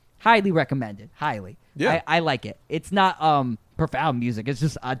 Highly recommended. Highly. Yeah. I like it. It's not profound music. It's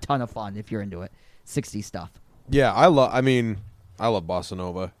just a ton of fun if you're into it. 60s stuff. Yeah, I love bossa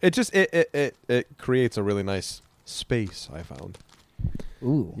nova. It just it creates a really nice space, I found.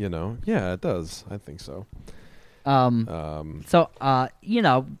 Ooh. Yeah, it does. I think so. So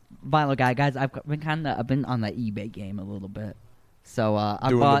vinyl guys, I've been on the eBay game a little bit. So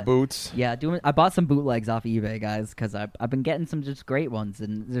I bought the boots. Yeah, I bought some bootlegs off eBay, guys, because I've been getting some just great ones,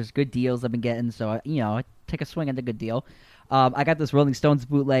 and there's good deals I've been getting. So I take a swing at the good deal. I got this Rolling Stones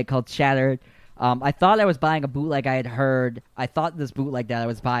bootleg called Shattered. I thought I was buying a bootleg I had heard. I thought this bootleg that I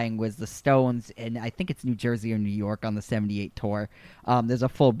was buying was the Stones, and I think it's New Jersey or New York on the 78 tour. There's a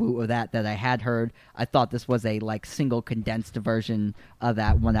full boot of that I had heard. I thought this was a like single condensed version of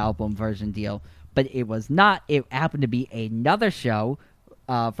that one album version deal, but it was not. It happened to be another show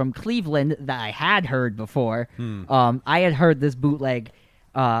from Cleveland that I had heard before. I had heard this bootleg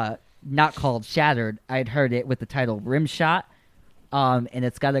not called Shattered. I had heard it with the title Rimshot. And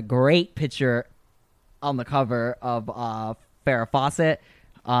it's got a great picture on the cover of Farrah Fawcett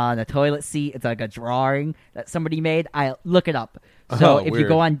on a toilet seat. It's like a drawing that somebody made. I look it up. So if you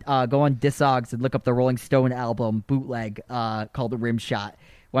go on Discogs and look up the Rolling Stone album bootleg called Rimshot,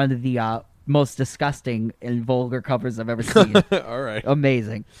 one of the most disgusting and vulgar covers I've ever seen. All right,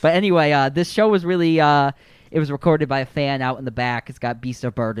 amazing. But anyway, this show was really. It was recorded by a fan out in the back. It's got Beast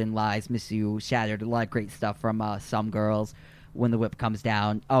of Burden, Lies, Miss You, Shattered, a lot of great stuff from Some Girls. When the Whip Comes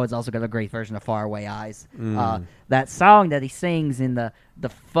Down. Oh, it's also got a great version of Faraway Eyes. That song that he sings in the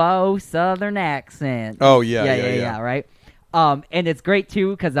faux Southern accent. Oh, yeah, right? And it's great,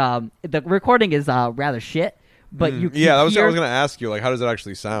 too, because the recording is rather shit. But you can that was what I was going to ask you. Like, how does it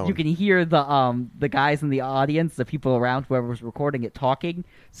actually sound? You can hear the guys in the audience, the people around, whoever was recording it, talking.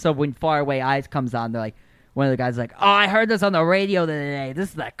 So when Faraway Eyes comes on, they're like, one of the guys is like, oh, I heard this on the radio the other day.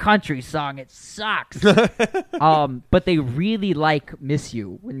 This is that country song. It sucks. But they really like Miss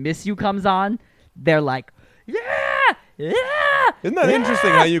You. When Miss You comes on, they're like, yeah. Isn't that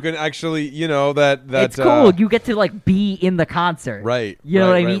interesting how you can actually, that it's cool. You get to like be in the concert. Right. You know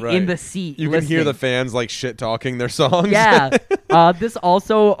what I mean? Right. In the seat. You listening. can hear the fans like shit talking their songs. Yeah. This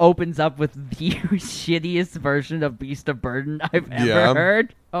also opens up with the shittiest version of Beast of Burden I've ever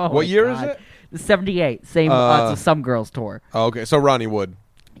heard. Oh, what year is it? 78, same it's a Some Girls tour. Oh, okay, so Ronnie Wood.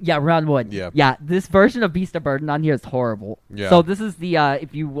 Yeah, Ron Wood. Yeah. This version of Beast of Burden on here is horrible. Yeah. So this is the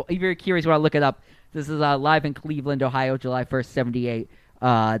if you're curious, want to look it up. This is live in Cleveland, Ohio, July 1st, 78.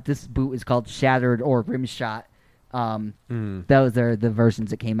 This boot is called Shattered or Rimshot. Those are the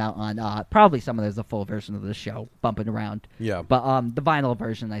versions that came out on. Probably some of there's a full version of the show bumping around. Yeah. But the vinyl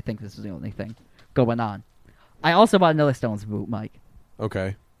version, I think this is the only thing going on. I also bought another Stones boot, Mike.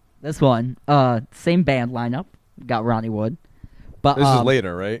 Okay. This one, same band lineup. Got Ronnie Wood. But this is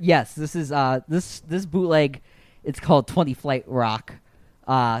later, right? Yes, this is this bootleg. It's called 20 Flight Rock.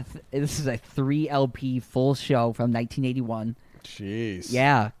 This is a 3 LP full show from 1981. Jeez.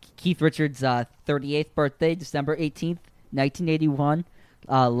 Yeah, Keith Richards' 38th birthday, December 18th, 1981.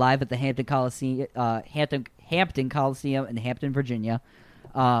 Live at the Hampton Coliseum, Hampton Coliseum in Hampton, Virginia.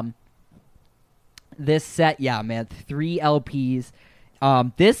 This set, yeah, man, 3 LPs.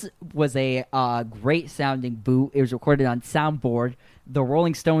 This was a great sounding boot. It was recorded on soundboard. The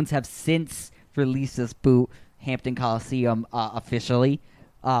Rolling Stones have since released this boot, Hampton Coliseum, officially.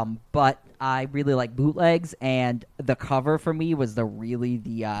 But I really like bootlegs, and the cover for me was the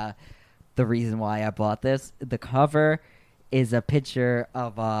reason why I bought this. The cover is a picture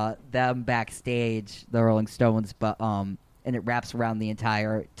of them backstage, the Rolling Stones, but and it wraps around the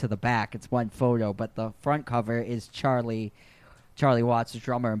entire to the back. It's one photo, but the front cover is Charlie Watts, the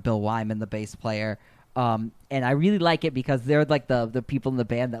drummer, and Bill Wyman, the bass player. And I really like it because they're like the people in the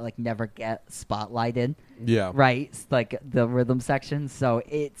band that like never get spotlighted. Yeah. Right? It's like the rhythm section. So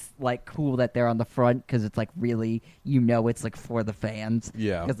it's like cool that they're on the front because it's like really, it's like for the fans.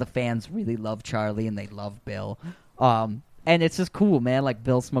 Yeah. Because the fans really love Charlie and they love Bill. And it's just cool, man. Like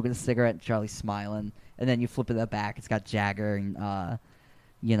Bill smoking a cigarette and Charlie smiling. And then you flip it back. It's got Jagger and,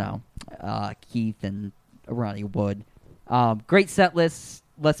 Keith and Ronnie Wood. Great set list.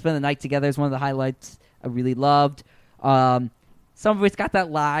 Let's Spend the Night Together is one of the highlights I really loved. Some of it's got that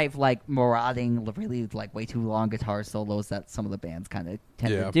live, like, marauding, really, like, way too long guitar solos that some of the bands kind of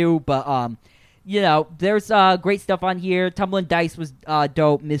tend to do. But, there's great stuff on here. Tumbling Dice was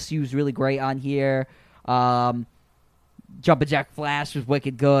dope. Misused really great on here. Jumpin' Jack Flash was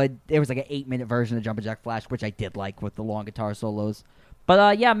wicked good. There was like an 8-minute version of Jumpin' Jack Flash, which I did like with the long guitar solos.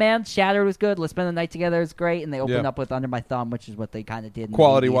 But, yeah, man, Shattered was good. Let's Spend the Night Together is great. And they opened up with Under My Thumb, which is what they kind of did.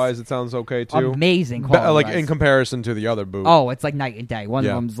 Quality-wise, it sounds okay, too. Amazing quality. Like, in comparison to the other boot. Oh, it's like night and day. One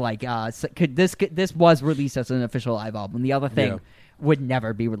of them's like, this was released as an official live album. The other thing would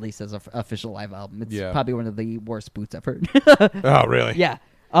never be released as an official live album. It's probably one of the worst boots I've heard. Oh, really? Yeah.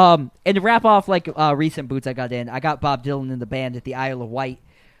 And to wrap off, like, recent boots I got Bob Dylan in the band at the Isle of Wight.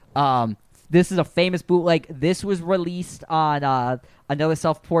 This is a famous bootleg. This was released on Another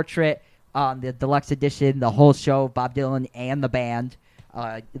Self-Portrait, the deluxe edition, the whole show, Bob Dylan and the band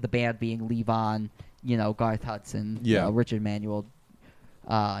being Levon, Garth Hudson, Richard Manuel,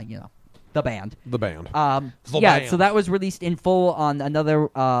 the band. The band. So that was released in full on Another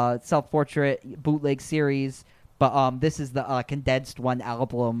Self-Portrait bootleg series. But this is the condensed one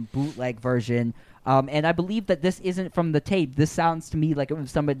album bootleg version. And I believe that this isn't from the tape. This sounds to me like it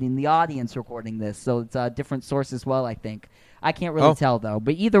was somebody in the audience recording this. So it's a different source as well, I think. I can't really tell, though.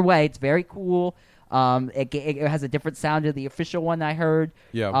 But either way, it's very cool. It has a different sound to the official one I heard.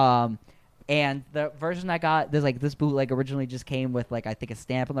 Yeah. And the version I got, there's like this bootleg originally just came with like I think a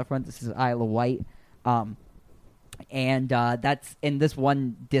stamp on the front. This is Isle of Wight. And that's in this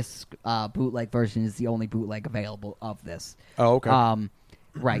one disc bootleg version is the only bootleg available of this. Oh, okay.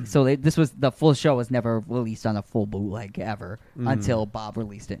 Right. So the full show was never released on a full bootleg ever until Bob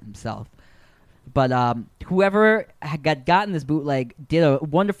released it himself. But whoever had gotten this bootleg did a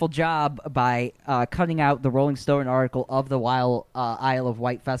wonderful job by cutting out the Rolling Stone article of the Isle of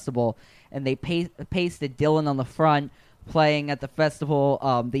Wight Festival, and they pasted Dylan on the front playing at the festival.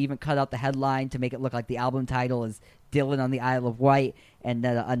 They even cut out the headline to make it look like the album title is Dylan on the Isle of Wight, and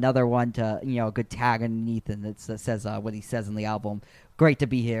then another one to a good tag underneath, and it says what he says in the album. Great to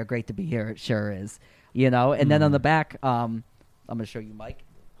be here. It sure is. And then on the back, I'm going to show you, Mike.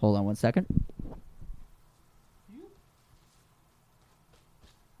 Hold on one second.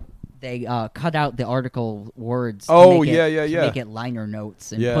 They cut out the article words to make it liner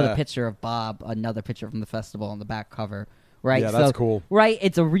notes and put a picture of Bob, another picture from the festival on the back cover. Right? Yeah, that's cool. Right?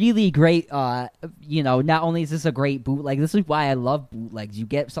 It's a really great, not only is this a great bootleg, this is why I love bootlegs. You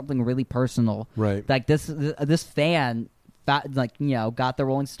get something really personal. Right. Like this fan got the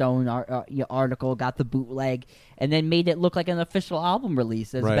Rolling Stone article, got the bootleg, and then made it look like an official album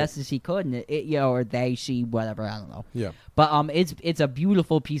release as best as he could, and or they, she, whatever, I don't know. Yeah. But it's a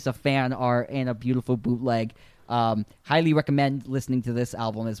beautiful piece of fan art and a beautiful bootleg. Highly recommend listening to this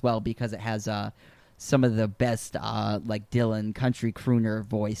album as well because it has some of the best like Dylan country crooner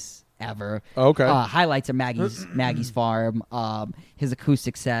voice ever. Okay. Highlights of Maggie's Farm, his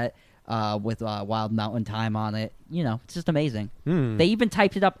acoustic set. With Wild Mountain Time on it. It's just amazing. They even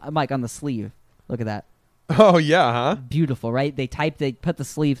typed it up, Mike, on the sleeve. Look at that. Oh, yeah, huh? Beautiful, right? They put the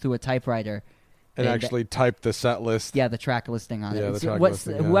sleeve through a typewriter, And actually type the set list. Yeah, the track listing on it. The track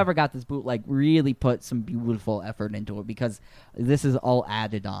listing, whoever got this bootleg really put some beautiful effort into it because this is all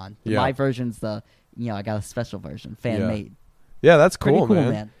added on. My version's I got a special version, fan made. Yeah, that's cool, Pretty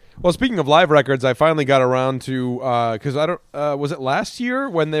cool, man. Well, speaking of live records, I finally got around to because I don't was it last year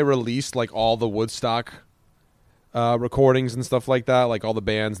when they released like all the Woodstock recordings and stuff like that, like all the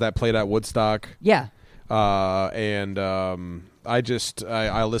bands that played at Woodstock. Yeah. And I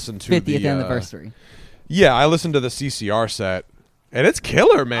listened to 50th anniversary. Yeah, I listened to the CCR set, and it's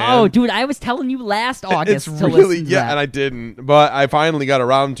killer, man. Oh, dude, I was telling you last August. It's to really listen to that. and I didn't, but I finally got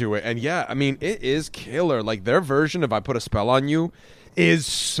around to it, and yeah, I mean, it is killer. Like their version of "I Put a Spell on You" is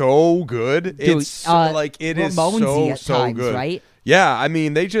so good. Dude, it's like it is so times, good, right? Yeah, I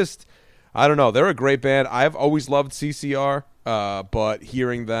mean, I don't know, they're a great band. I've always loved CCR. But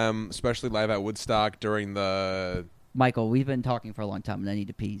hearing them, especially live at Woodstock during the... Michael, we've been talking for a long time and I need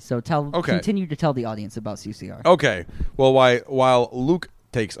to pee. So continue to tell the audience about CCR. Okay. Well, while Luke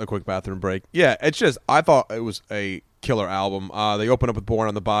takes a quick bathroom break, yeah, it's just, I thought it was a killer album. They open up with Born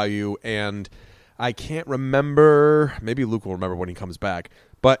on the Bayou, and I can't remember, maybe Luke will remember when he comes back,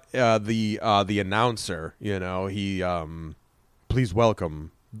 but the announcer, he, please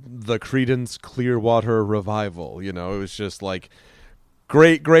welcome the Creedence Clearwater Revival. It was just like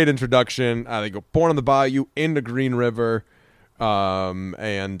great introduction. They go Born on the Bayou, into Green River,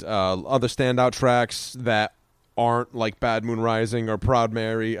 and other standout tracks that aren't like Bad Moon Rising or Proud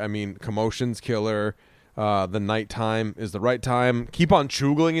Mary. I mean, Commotion's killer. The Nighttime is the Right Time. Keep on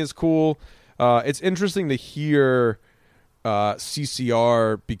Chugling is cool. It's interesting to hear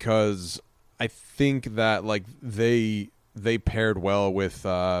CCR because I think that like they paired well with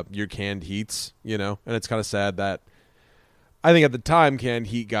your Canned Heats, and it's kind of sad that I think at the time Canned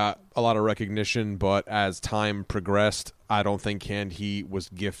Heat got a lot of recognition, but as time progressed, I don't think Canned Heat was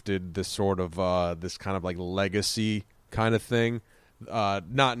gifted this sort of this kind of like legacy kind of thing,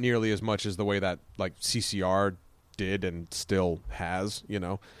 not nearly as much as the way that like CCR did and still has,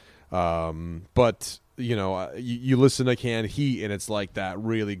 but you listen to Canned Heat and it's like that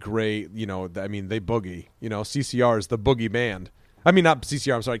really great, I mean, they boogie, CCR is the boogie band. I mean, not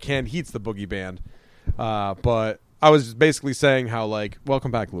CCR, I'm sorry, Canned Heat's the boogie band. But I was basically saying how, like,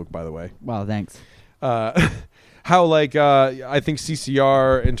 welcome back, Luke, by the way. Wow, thanks. How, like, I think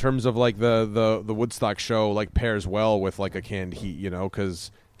CCR, in terms of, like, the Woodstock show, like, pairs well with, like, a Canned Heat,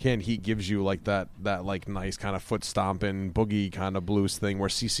 because Canned Heat gives you, like, that like, nice kind of foot-stomping, boogie kind of blues thing where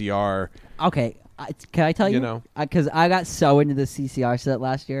CCR... Okay. Can I tell you? Because I got so into the CCR set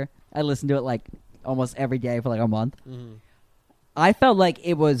last year. I listened to it like almost every day for like a month. Mm-hmm. I felt like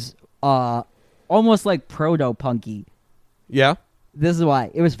it was almost like proto-punky. Yeah. This is why.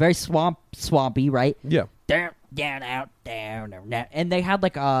 It was very swampy, right? Yeah. Down, out, down. And they had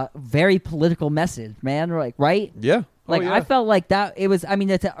like a very political message, man. Like, right? Yeah. Like, I felt like that. It was, I mean,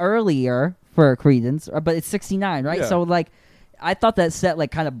 it's earlier for Creedence, but it's 1969, right? Yeah. So, like, I thought that set like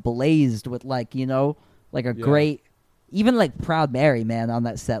kind of blazed with like like a great, even like Proud Mary, man, on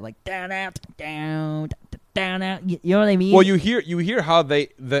that set, like down out, down out. You know what I mean? Well, you hear how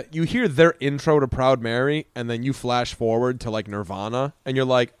you hear their intro to Proud Mary, and then you flash forward to like Nirvana, and you're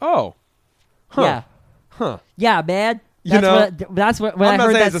like, oh, yeah, man. That's what when I'm I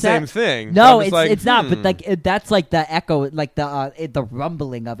heard not saying that it's the same thing. No, it's not. But like that's like the echo, like the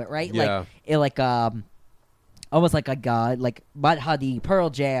rumbling of it, right? Yeah. Like almost like a like Mudhoney, Pearl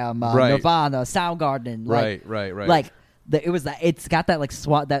Jam, right. Nirvana, Soundgarden, like, right. Like it's got that like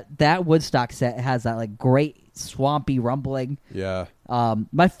that Woodstock set has that like great swampy rumbling. Yeah.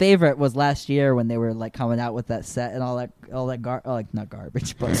 My favorite was last year when they were like coming out with that set and all that like not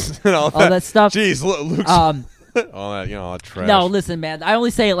garbage, but all that stuff. Jeez, Luke's all that all that trash. No, listen, man. I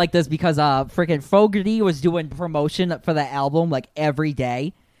only say it like this because freaking Fogerty was doing promotion for the album like every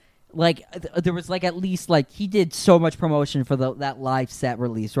day. Like there was like at least like he did so much promotion for that live set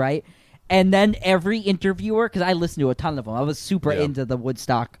release, right? And then every interviewer, because I listened to a ton of them, I was super into the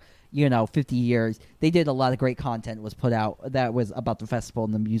Woodstock, 50 years. They did a lot of great content was put out that was about the festival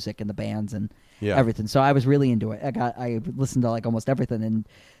and the music and the bands and everything. So I was really into it. I listened to like almost everything, and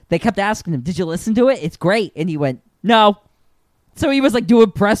they kept asking him, "Did you listen to it? It's great." And he went, "No." So he was like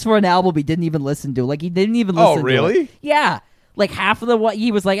doing press for an album he didn't even listen to. Like he didn't even listen. Oh, really? To it. Yeah. Like half of what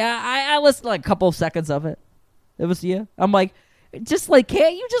he was like, I listened to like a couple of seconds of it. It was I'm like, just like,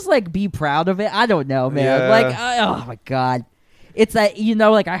 can't you just like be proud of it? I don't know, man. Yeah. Like, oh my god, it's that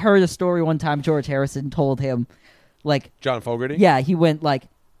like I heard a story one time. George Harrison told him, like John Fogerty. Yeah, he went like,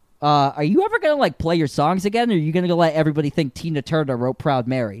 are you ever gonna like play your songs again, or are you gonna let everybody think Tina Turner wrote Proud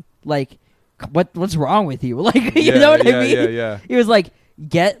Mary? Like, what's wrong with you? Like, you know what I mean? Yeah. He was like,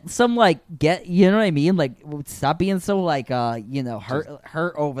 Get some you know what I mean? Like, stop being so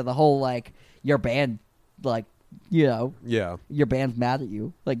hurt over the whole your band, your band's mad at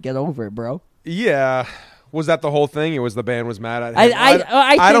you. Like, get over it, bro. Yeah. Was that the whole thing? It was the band was mad at him.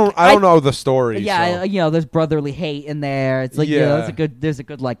 I don't know the story. Yeah, so. There's brotherly hate in there. It's like there's a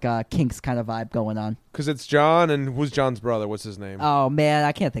good Kinks kind of vibe going on. Because it's John, and who's John's brother? What's his name? Oh man,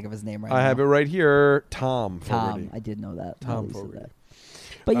 I can't think of his name right now. I have it right here. Tom Fogerty. I did know that. Tom Fogerty.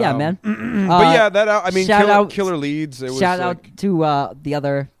 But yeah, man. But yeah, Killer Leads. It shout out to the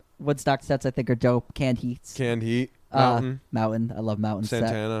other Woodstock sets. I think are dope. Canned Heat. Mountain. I love Mountain.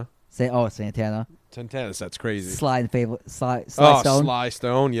 Santana. Santana. Santana set's crazy. Sly Stone. Sly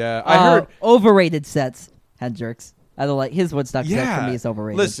Stone, yeah. I heard overrated sets. Hendrix. I don't like his Woodstock set. For me, is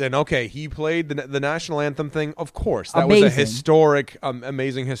overrated. Listen, okay, he played the national anthem thing. Of course, that was a historic,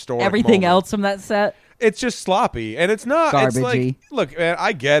 amazing historic. Everything moment. Else from that set. It's just sloppy, and it's not. Garbagey. It's like, look, man,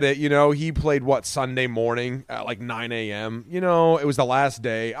 I get it. He played Sunday morning at 9 a.m. It was the last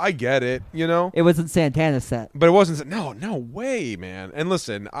day. I get it. It wasn't Santana's set, but it wasn't. No way, man. And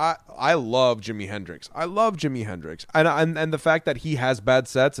listen, I love Jimi Hendrix. And the fact that he has bad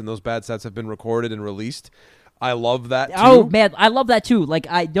sets, and those bad sets have been recorded and released. I love that too. Oh man, I love that too.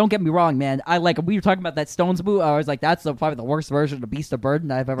 I don't get me wrong, man. We were talking about that Stones boot. I was like, that's probably the worst version of Beast of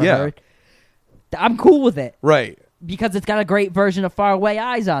Burden I've ever heard. I'm cool with it. Right. Because it's got a great version of Far Away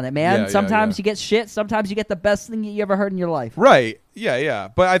Eyes on it, man. Yeah, sometimes you get shit. Sometimes you get the best thing you ever heard in your life. Right. Yeah.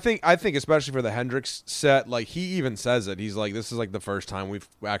 But I think especially for the Hendrix set, he even says it. He's like, this is the first time we've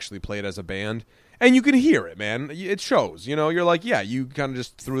actually played as a band. And you can hear it, man. It shows. You're like, yeah, you kind of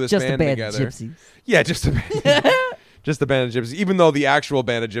just threw this band together. Just a band of gypsies. Yeah, just a band. Just a band of gypsies. Even though the actual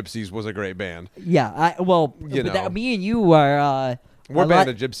band of gypsies was a great band. Yeah. Me and you are... We're Band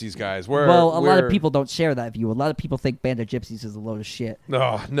of Gypsies guys. A lot of people don't share that view. A lot of people think Band of Gypsies is a load of shit.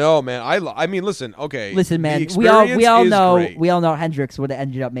 No, man. I mean, listen. Okay, listen, man. We all know great. We all know Hendrix would have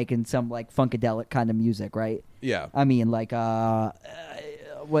ended up making some funkadelic kind of music, right? Yeah. I mean,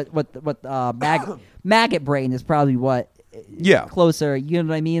 Maggot Brain is probably what. Yeah. Closer. You know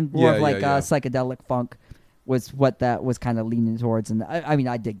what I mean? More of psychedelic funk. Was what that was kind of leaning towards, and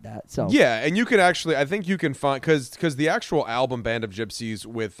I dig that. So yeah, and you could actually, I think you can find because the actual album Band of Gypsies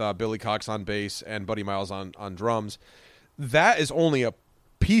with Billy Cox on bass and Buddy Miles on drums, that is only a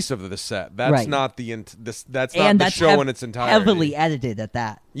piece of the set. That's not that's not the show in its entirety. Heavily edited at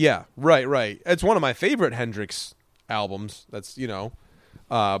that. Yeah, right. It's one of my favorite Hendrix albums. That's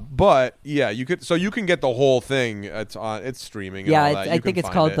but yeah, you can get the whole thing. It's streaming. And all that. I think it's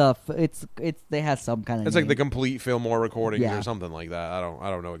called they have some kind of. It's name. The Complete Fillmore recordings or something like that. I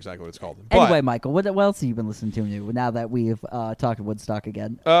don't know exactly what it's called. Anyway, Michael, what else have you been listening to now that we've talked Woodstock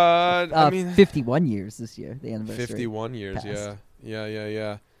again? 51 years this year, the anniversary. 51 years, passed.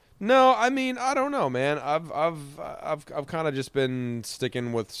 Yeah. No, I mean, I don't know, man. I've kind of just been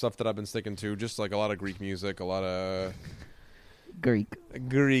sticking with stuff that I've been sticking to, just a lot of Greek music, a lot of.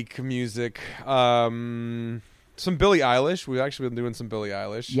 Greek music. Some Billie Eilish. We've actually been doing some Billie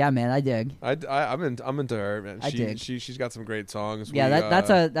Eilish. Yeah, man, I dig. I'm into her, man. I dig. She's got some great songs. Yeah,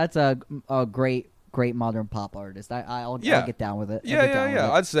 that's a great modern pop artist. I'll get down with it.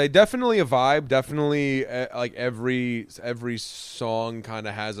 Yeah. I'd say definitely a vibe. Definitely every song kind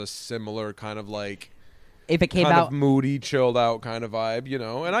of has a similar kind of if it came kind out of moody, chilled out kind of vibe,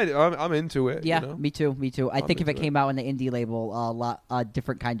 and I'm into it. Yeah, me too. I think if it came out on the indie label, a lot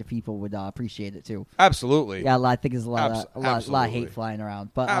different kind of people would appreciate it too. Absolutely. Yeah, I think there's a lot of hate flying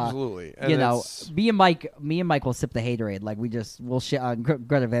around, but absolutely. Me and Mike will sip the haterade. We'll shit on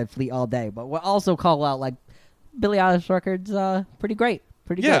Greta Van Fleet all day, but we'll also call out Billie Eilish records pretty great,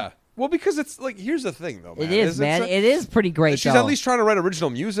 pretty good. Well, because it's here's the thing, though, man. It is, man. It is pretty great. She's at least trying to write original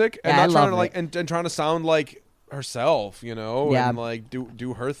music and not trying to and trying to sound like herself, and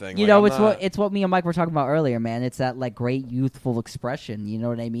do her thing. It's what me and Mike were talking about earlier, man. It's that great youthful expression. You know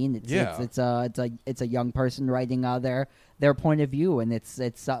what I mean? It's a young person writing their point of view, and it's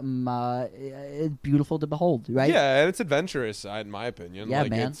something beautiful to behold, right? Yeah, and it's adventurous, in my opinion. Yeah,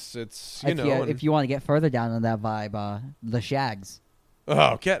 man. It's if you want to get further down on that vibe, the Shags.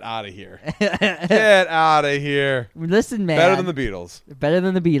 Oh, get out of here. Get out of here. Listen, man. Better than the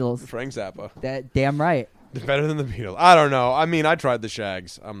Beatles. Frank Zappa. Damn right. Better than the Beatles. I don't know. I mean, I tried the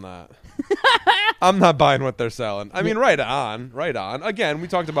Shags. I'm not buying what they're selling. I mean, right on. Again, we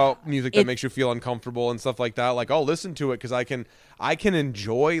talked about music that makes you feel uncomfortable and stuff like that. I'll listen to it because I can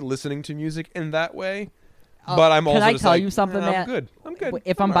enjoy listening to music in that way. But I'm also can I tell you something, man? I'm good.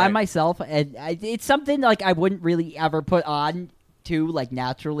 If I'm by myself, and it's something I wouldn't really ever put on to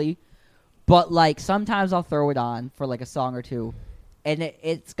naturally, but sometimes I'll throw it on for a song or two, and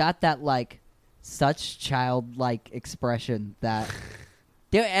it's got that like such childlike expression that.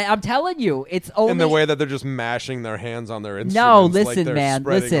 Dude, I'm telling you, it's only in the way that they're just mashing their hands on their instruments. No, listen, like they're man,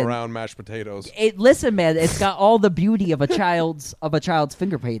 spreading listen. around mashed potatoes. Listen, man, it's got all the beauty of a child's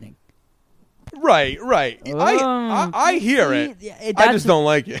finger painting. Right. I hear it. I just don't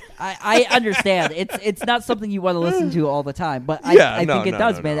like it. I understand. It's not something you want to listen to all the time, but I think it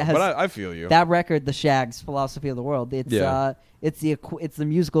does, man. It has but I feel you. That record, The Shag's Philosophy of the World. It's it's the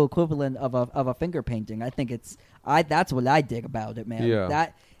musical equivalent of a finger painting. I think that's what I dig about it, man. Yeah.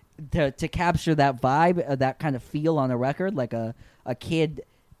 That to capture that vibe, that kind of feel on a record, like a kid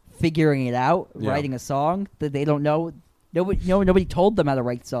figuring it out, writing a song that they don't know. Nobody told them how to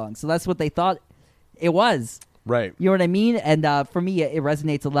write songs, so that's what they thought it was. Right. You know what I mean? And for me, it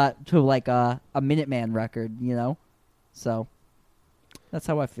resonates a lot to like a Minuteman record, you know? So that's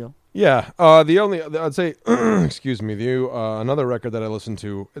how I feel. Yeah. I'd say, excuse me, another record that I listened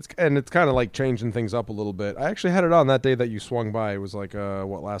to, it's kind of like changing things up a little bit. I actually had it on that day that you swung by. It was like,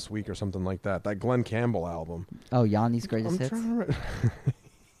 last week or something like that. That Glenn Campbell album. Oh, Yanni's Greatest Hits?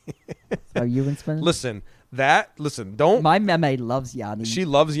 Are you inspired? Listen, don't. My meme loves Yanni. She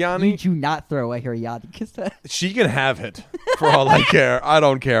loves Yanni. You do not throw away her Yanni cassette. She can have it for all I care. I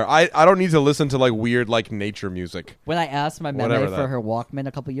don't care. I don't need to listen to like weird like nature music. When I asked my meme for her Walkman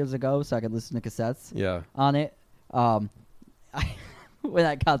a couple years ago so I could listen to cassettes on it, when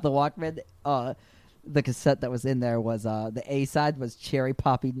I got the Walkman, the cassette that was in there was the A side was Cherry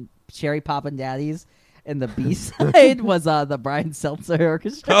Poppin' Daddies. And the B side was the Brian Seltzer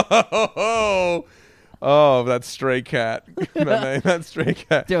Orchestra. Oh, that Stray Cat, Meme, that Stray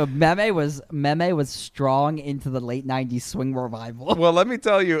Cat. Dude, Meme was strong into the late '90s swing revival. Well, let me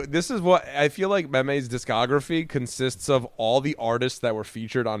tell you, this is what I feel like. Meme's discography consists of all the artists that were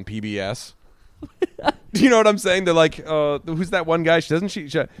featured on PBS. Do you know what I'm saying? They're like, who's that one guy?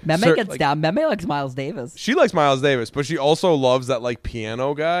 Meme gets down. Meme likes Miles Davis. She likes Miles Davis, but she also loves that like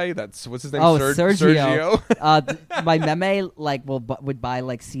piano guy. That's what's his name? Oh, Sergio. My Meme would buy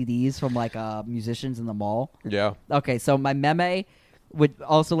like CDs from like musicians in the mall. Yeah. Okay, so my Meme would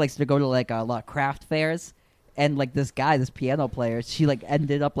also likes to go to like a lot of craft fairs. And like this piano player, she like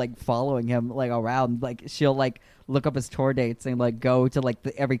ended up like following him like around. Like she'll like look up his tour dates and like go to like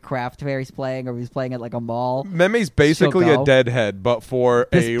every craft fair he's playing, or he's playing at like a mall. Meme's basically a deadhead, but for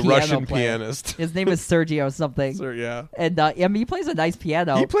a Russian pianist. His name is Sergio something. Yeah. And he plays a nice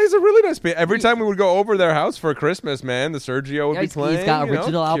piano. He plays a really nice piano. Every time we would go over their house for Christmas, man, the Sergio would be playing. He's got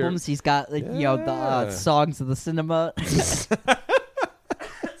original albums. He's got the songs of the cinema.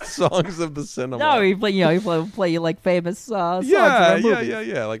 Songs of the cinema. No, he play like famous songs.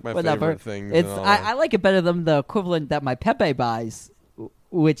 Yeah, like my favorite things. I like it better than the equivalent that my Pepe buys,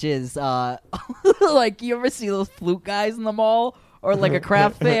 which is like you ever see those flute guys in the mall, or like a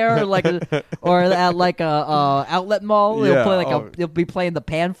craft fair, or at like a outlet mall. They'll be playing the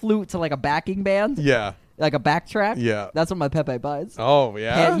pan flute to like a backing band. Yeah. Like a backtrack. Yeah. That's what my Pepe buys. Oh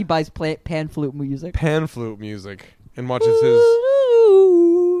yeah. He buys pan flute music. Pan flute music, and watches his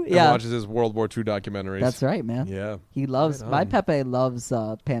World War II documentaries. That's right, man. Yeah. He loves... My Pepe loves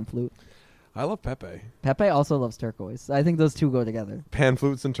pan flute. I love Pepe. Pepe also loves turquoise. I think those two go together. Pan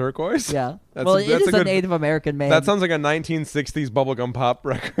flutes and turquoise? Yeah. It is a Native American man. That sounds like a 1960s bubblegum pop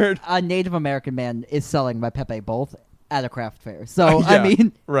record. A Native American man is selling my Pepe both at a craft fair. So, I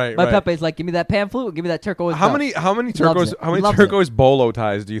mean... Right, my Pepe's like, give me that pan flute, give me that turquoise. How many turquoise bolo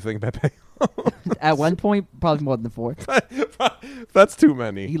ties do you think Pepe At one point, probably more than 4. That's too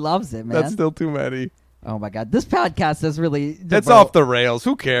many. He loves it, man. That's still too many. Oh my god, this podcast is really... It's off the rails.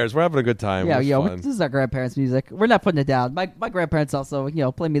 Who cares? We're having a good time. Yeah, this is our grandparents' music. We're not putting it down. My grandparents also,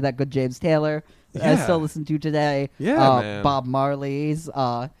 play me that good James Taylor. I still listen to today. Yeah, man. Bob Marley's,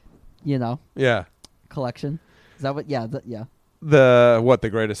 Yeah. collection. Is that what? Yeah, yeah. The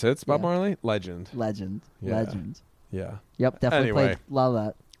greatest hits? Bob Marley? Legend. Yeah. Yep, definitely played a lot of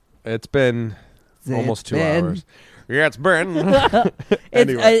that. It's been almost 2 hours. Yeah, it's been.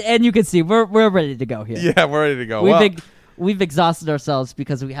 Anyway. And you can see we're ready to go here. Yeah, we're ready to go. We've exhausted ourselves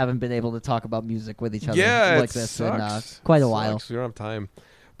because we haven't been able to talk about music with each other like this in quite a while. We don't have time.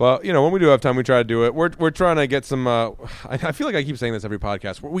 But, when we do have time, we try to do it. We're trying to get some... I feel like I keep saying this every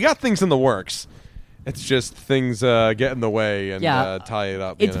podcast. We got things in the works. It's just things get in the way and tie it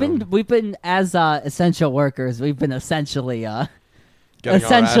up. We've been, as essential workers, we've been essentially... getting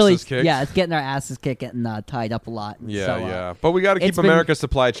our asses kicked. Yeah, it's getting our asses kicked, getting tied up a lot. Yeah. But we got to keep America's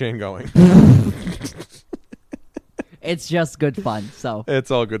supply chain going. It's just good fun. So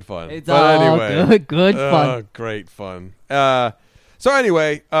it's all good fun. It's all good fun. Great fun. So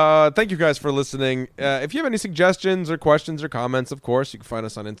anyway, thank you guys for listening. If you have any suggestions or questions or comments, of course, you can find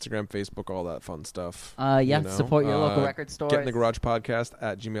us on Instagram, Facebook, all that fun stuff. Support your local record stores. Get in the Garage Podcast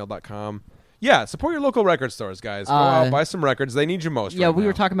at gmail.com. Yeah, support your local record stores, guys. Go out, buy some records. They need you most. Yeah, we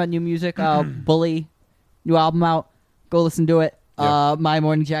were talking about new music. Bully, new album out. Go listen to it. Yeah. My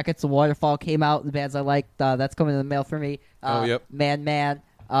Morning Jackets, The Waterfall came out. The bands I like, that's coming in the mail for me. Yep. Man.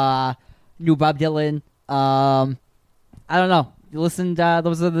 New Bob Dylan. I don't know. Listen,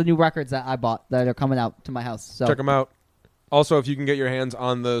 those are the new records that I bought that are coming out to my house. So check them out. Also, if you can get your hands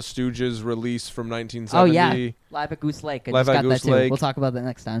on the Stooges release from 1970. Oh, yeah. Live at Goose Lake. I just got that too. We'll talk about that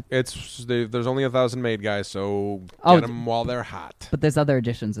next time. There's only 1,000 made, guys, so get them while they're hot. But there's other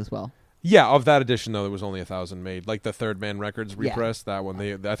editions as well. Yeah, of that edition, though, there was only 1,000 made. Like the Third Man Records repress, that one,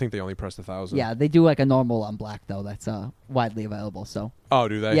 I think they only pressed 1,000. Yeah, they do like a normal on black, though. That's widely available. So. Oh,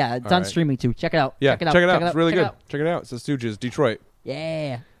 do they? Yeah, it's on streaming, too. Check it out. Yeah, check it out. It's really good. Check it out. It's the Stooges, Detroit.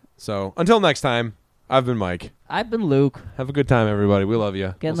 Yeah. So, until next time, I've been Mike. I've been Luke. Have a good time, everybody. We love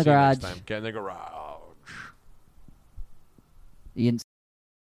you. Get in the garage. Get in the garage. Ian.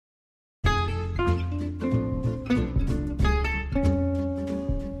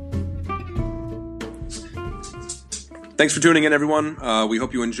 Thanks for tuning in, everyone. We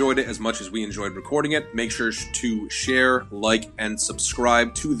hope you enjoyed it as much as we enjoyed recording it. Make sure to share, like, and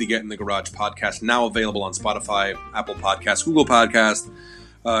subscribe to the Get in the Garage podcast, now available on Spotify, Apple Podcasts, Google Podcasts,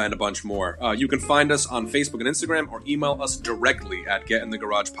 and a bunch more. You can find us on Facebook and Instagram, or email us directly at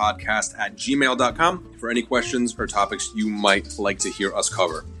getinthegaragepodcast@gmail.com for any questions or topics you might like to hear us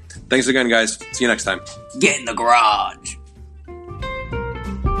cover. Thanks again, guys. See you next time. Get in the garage.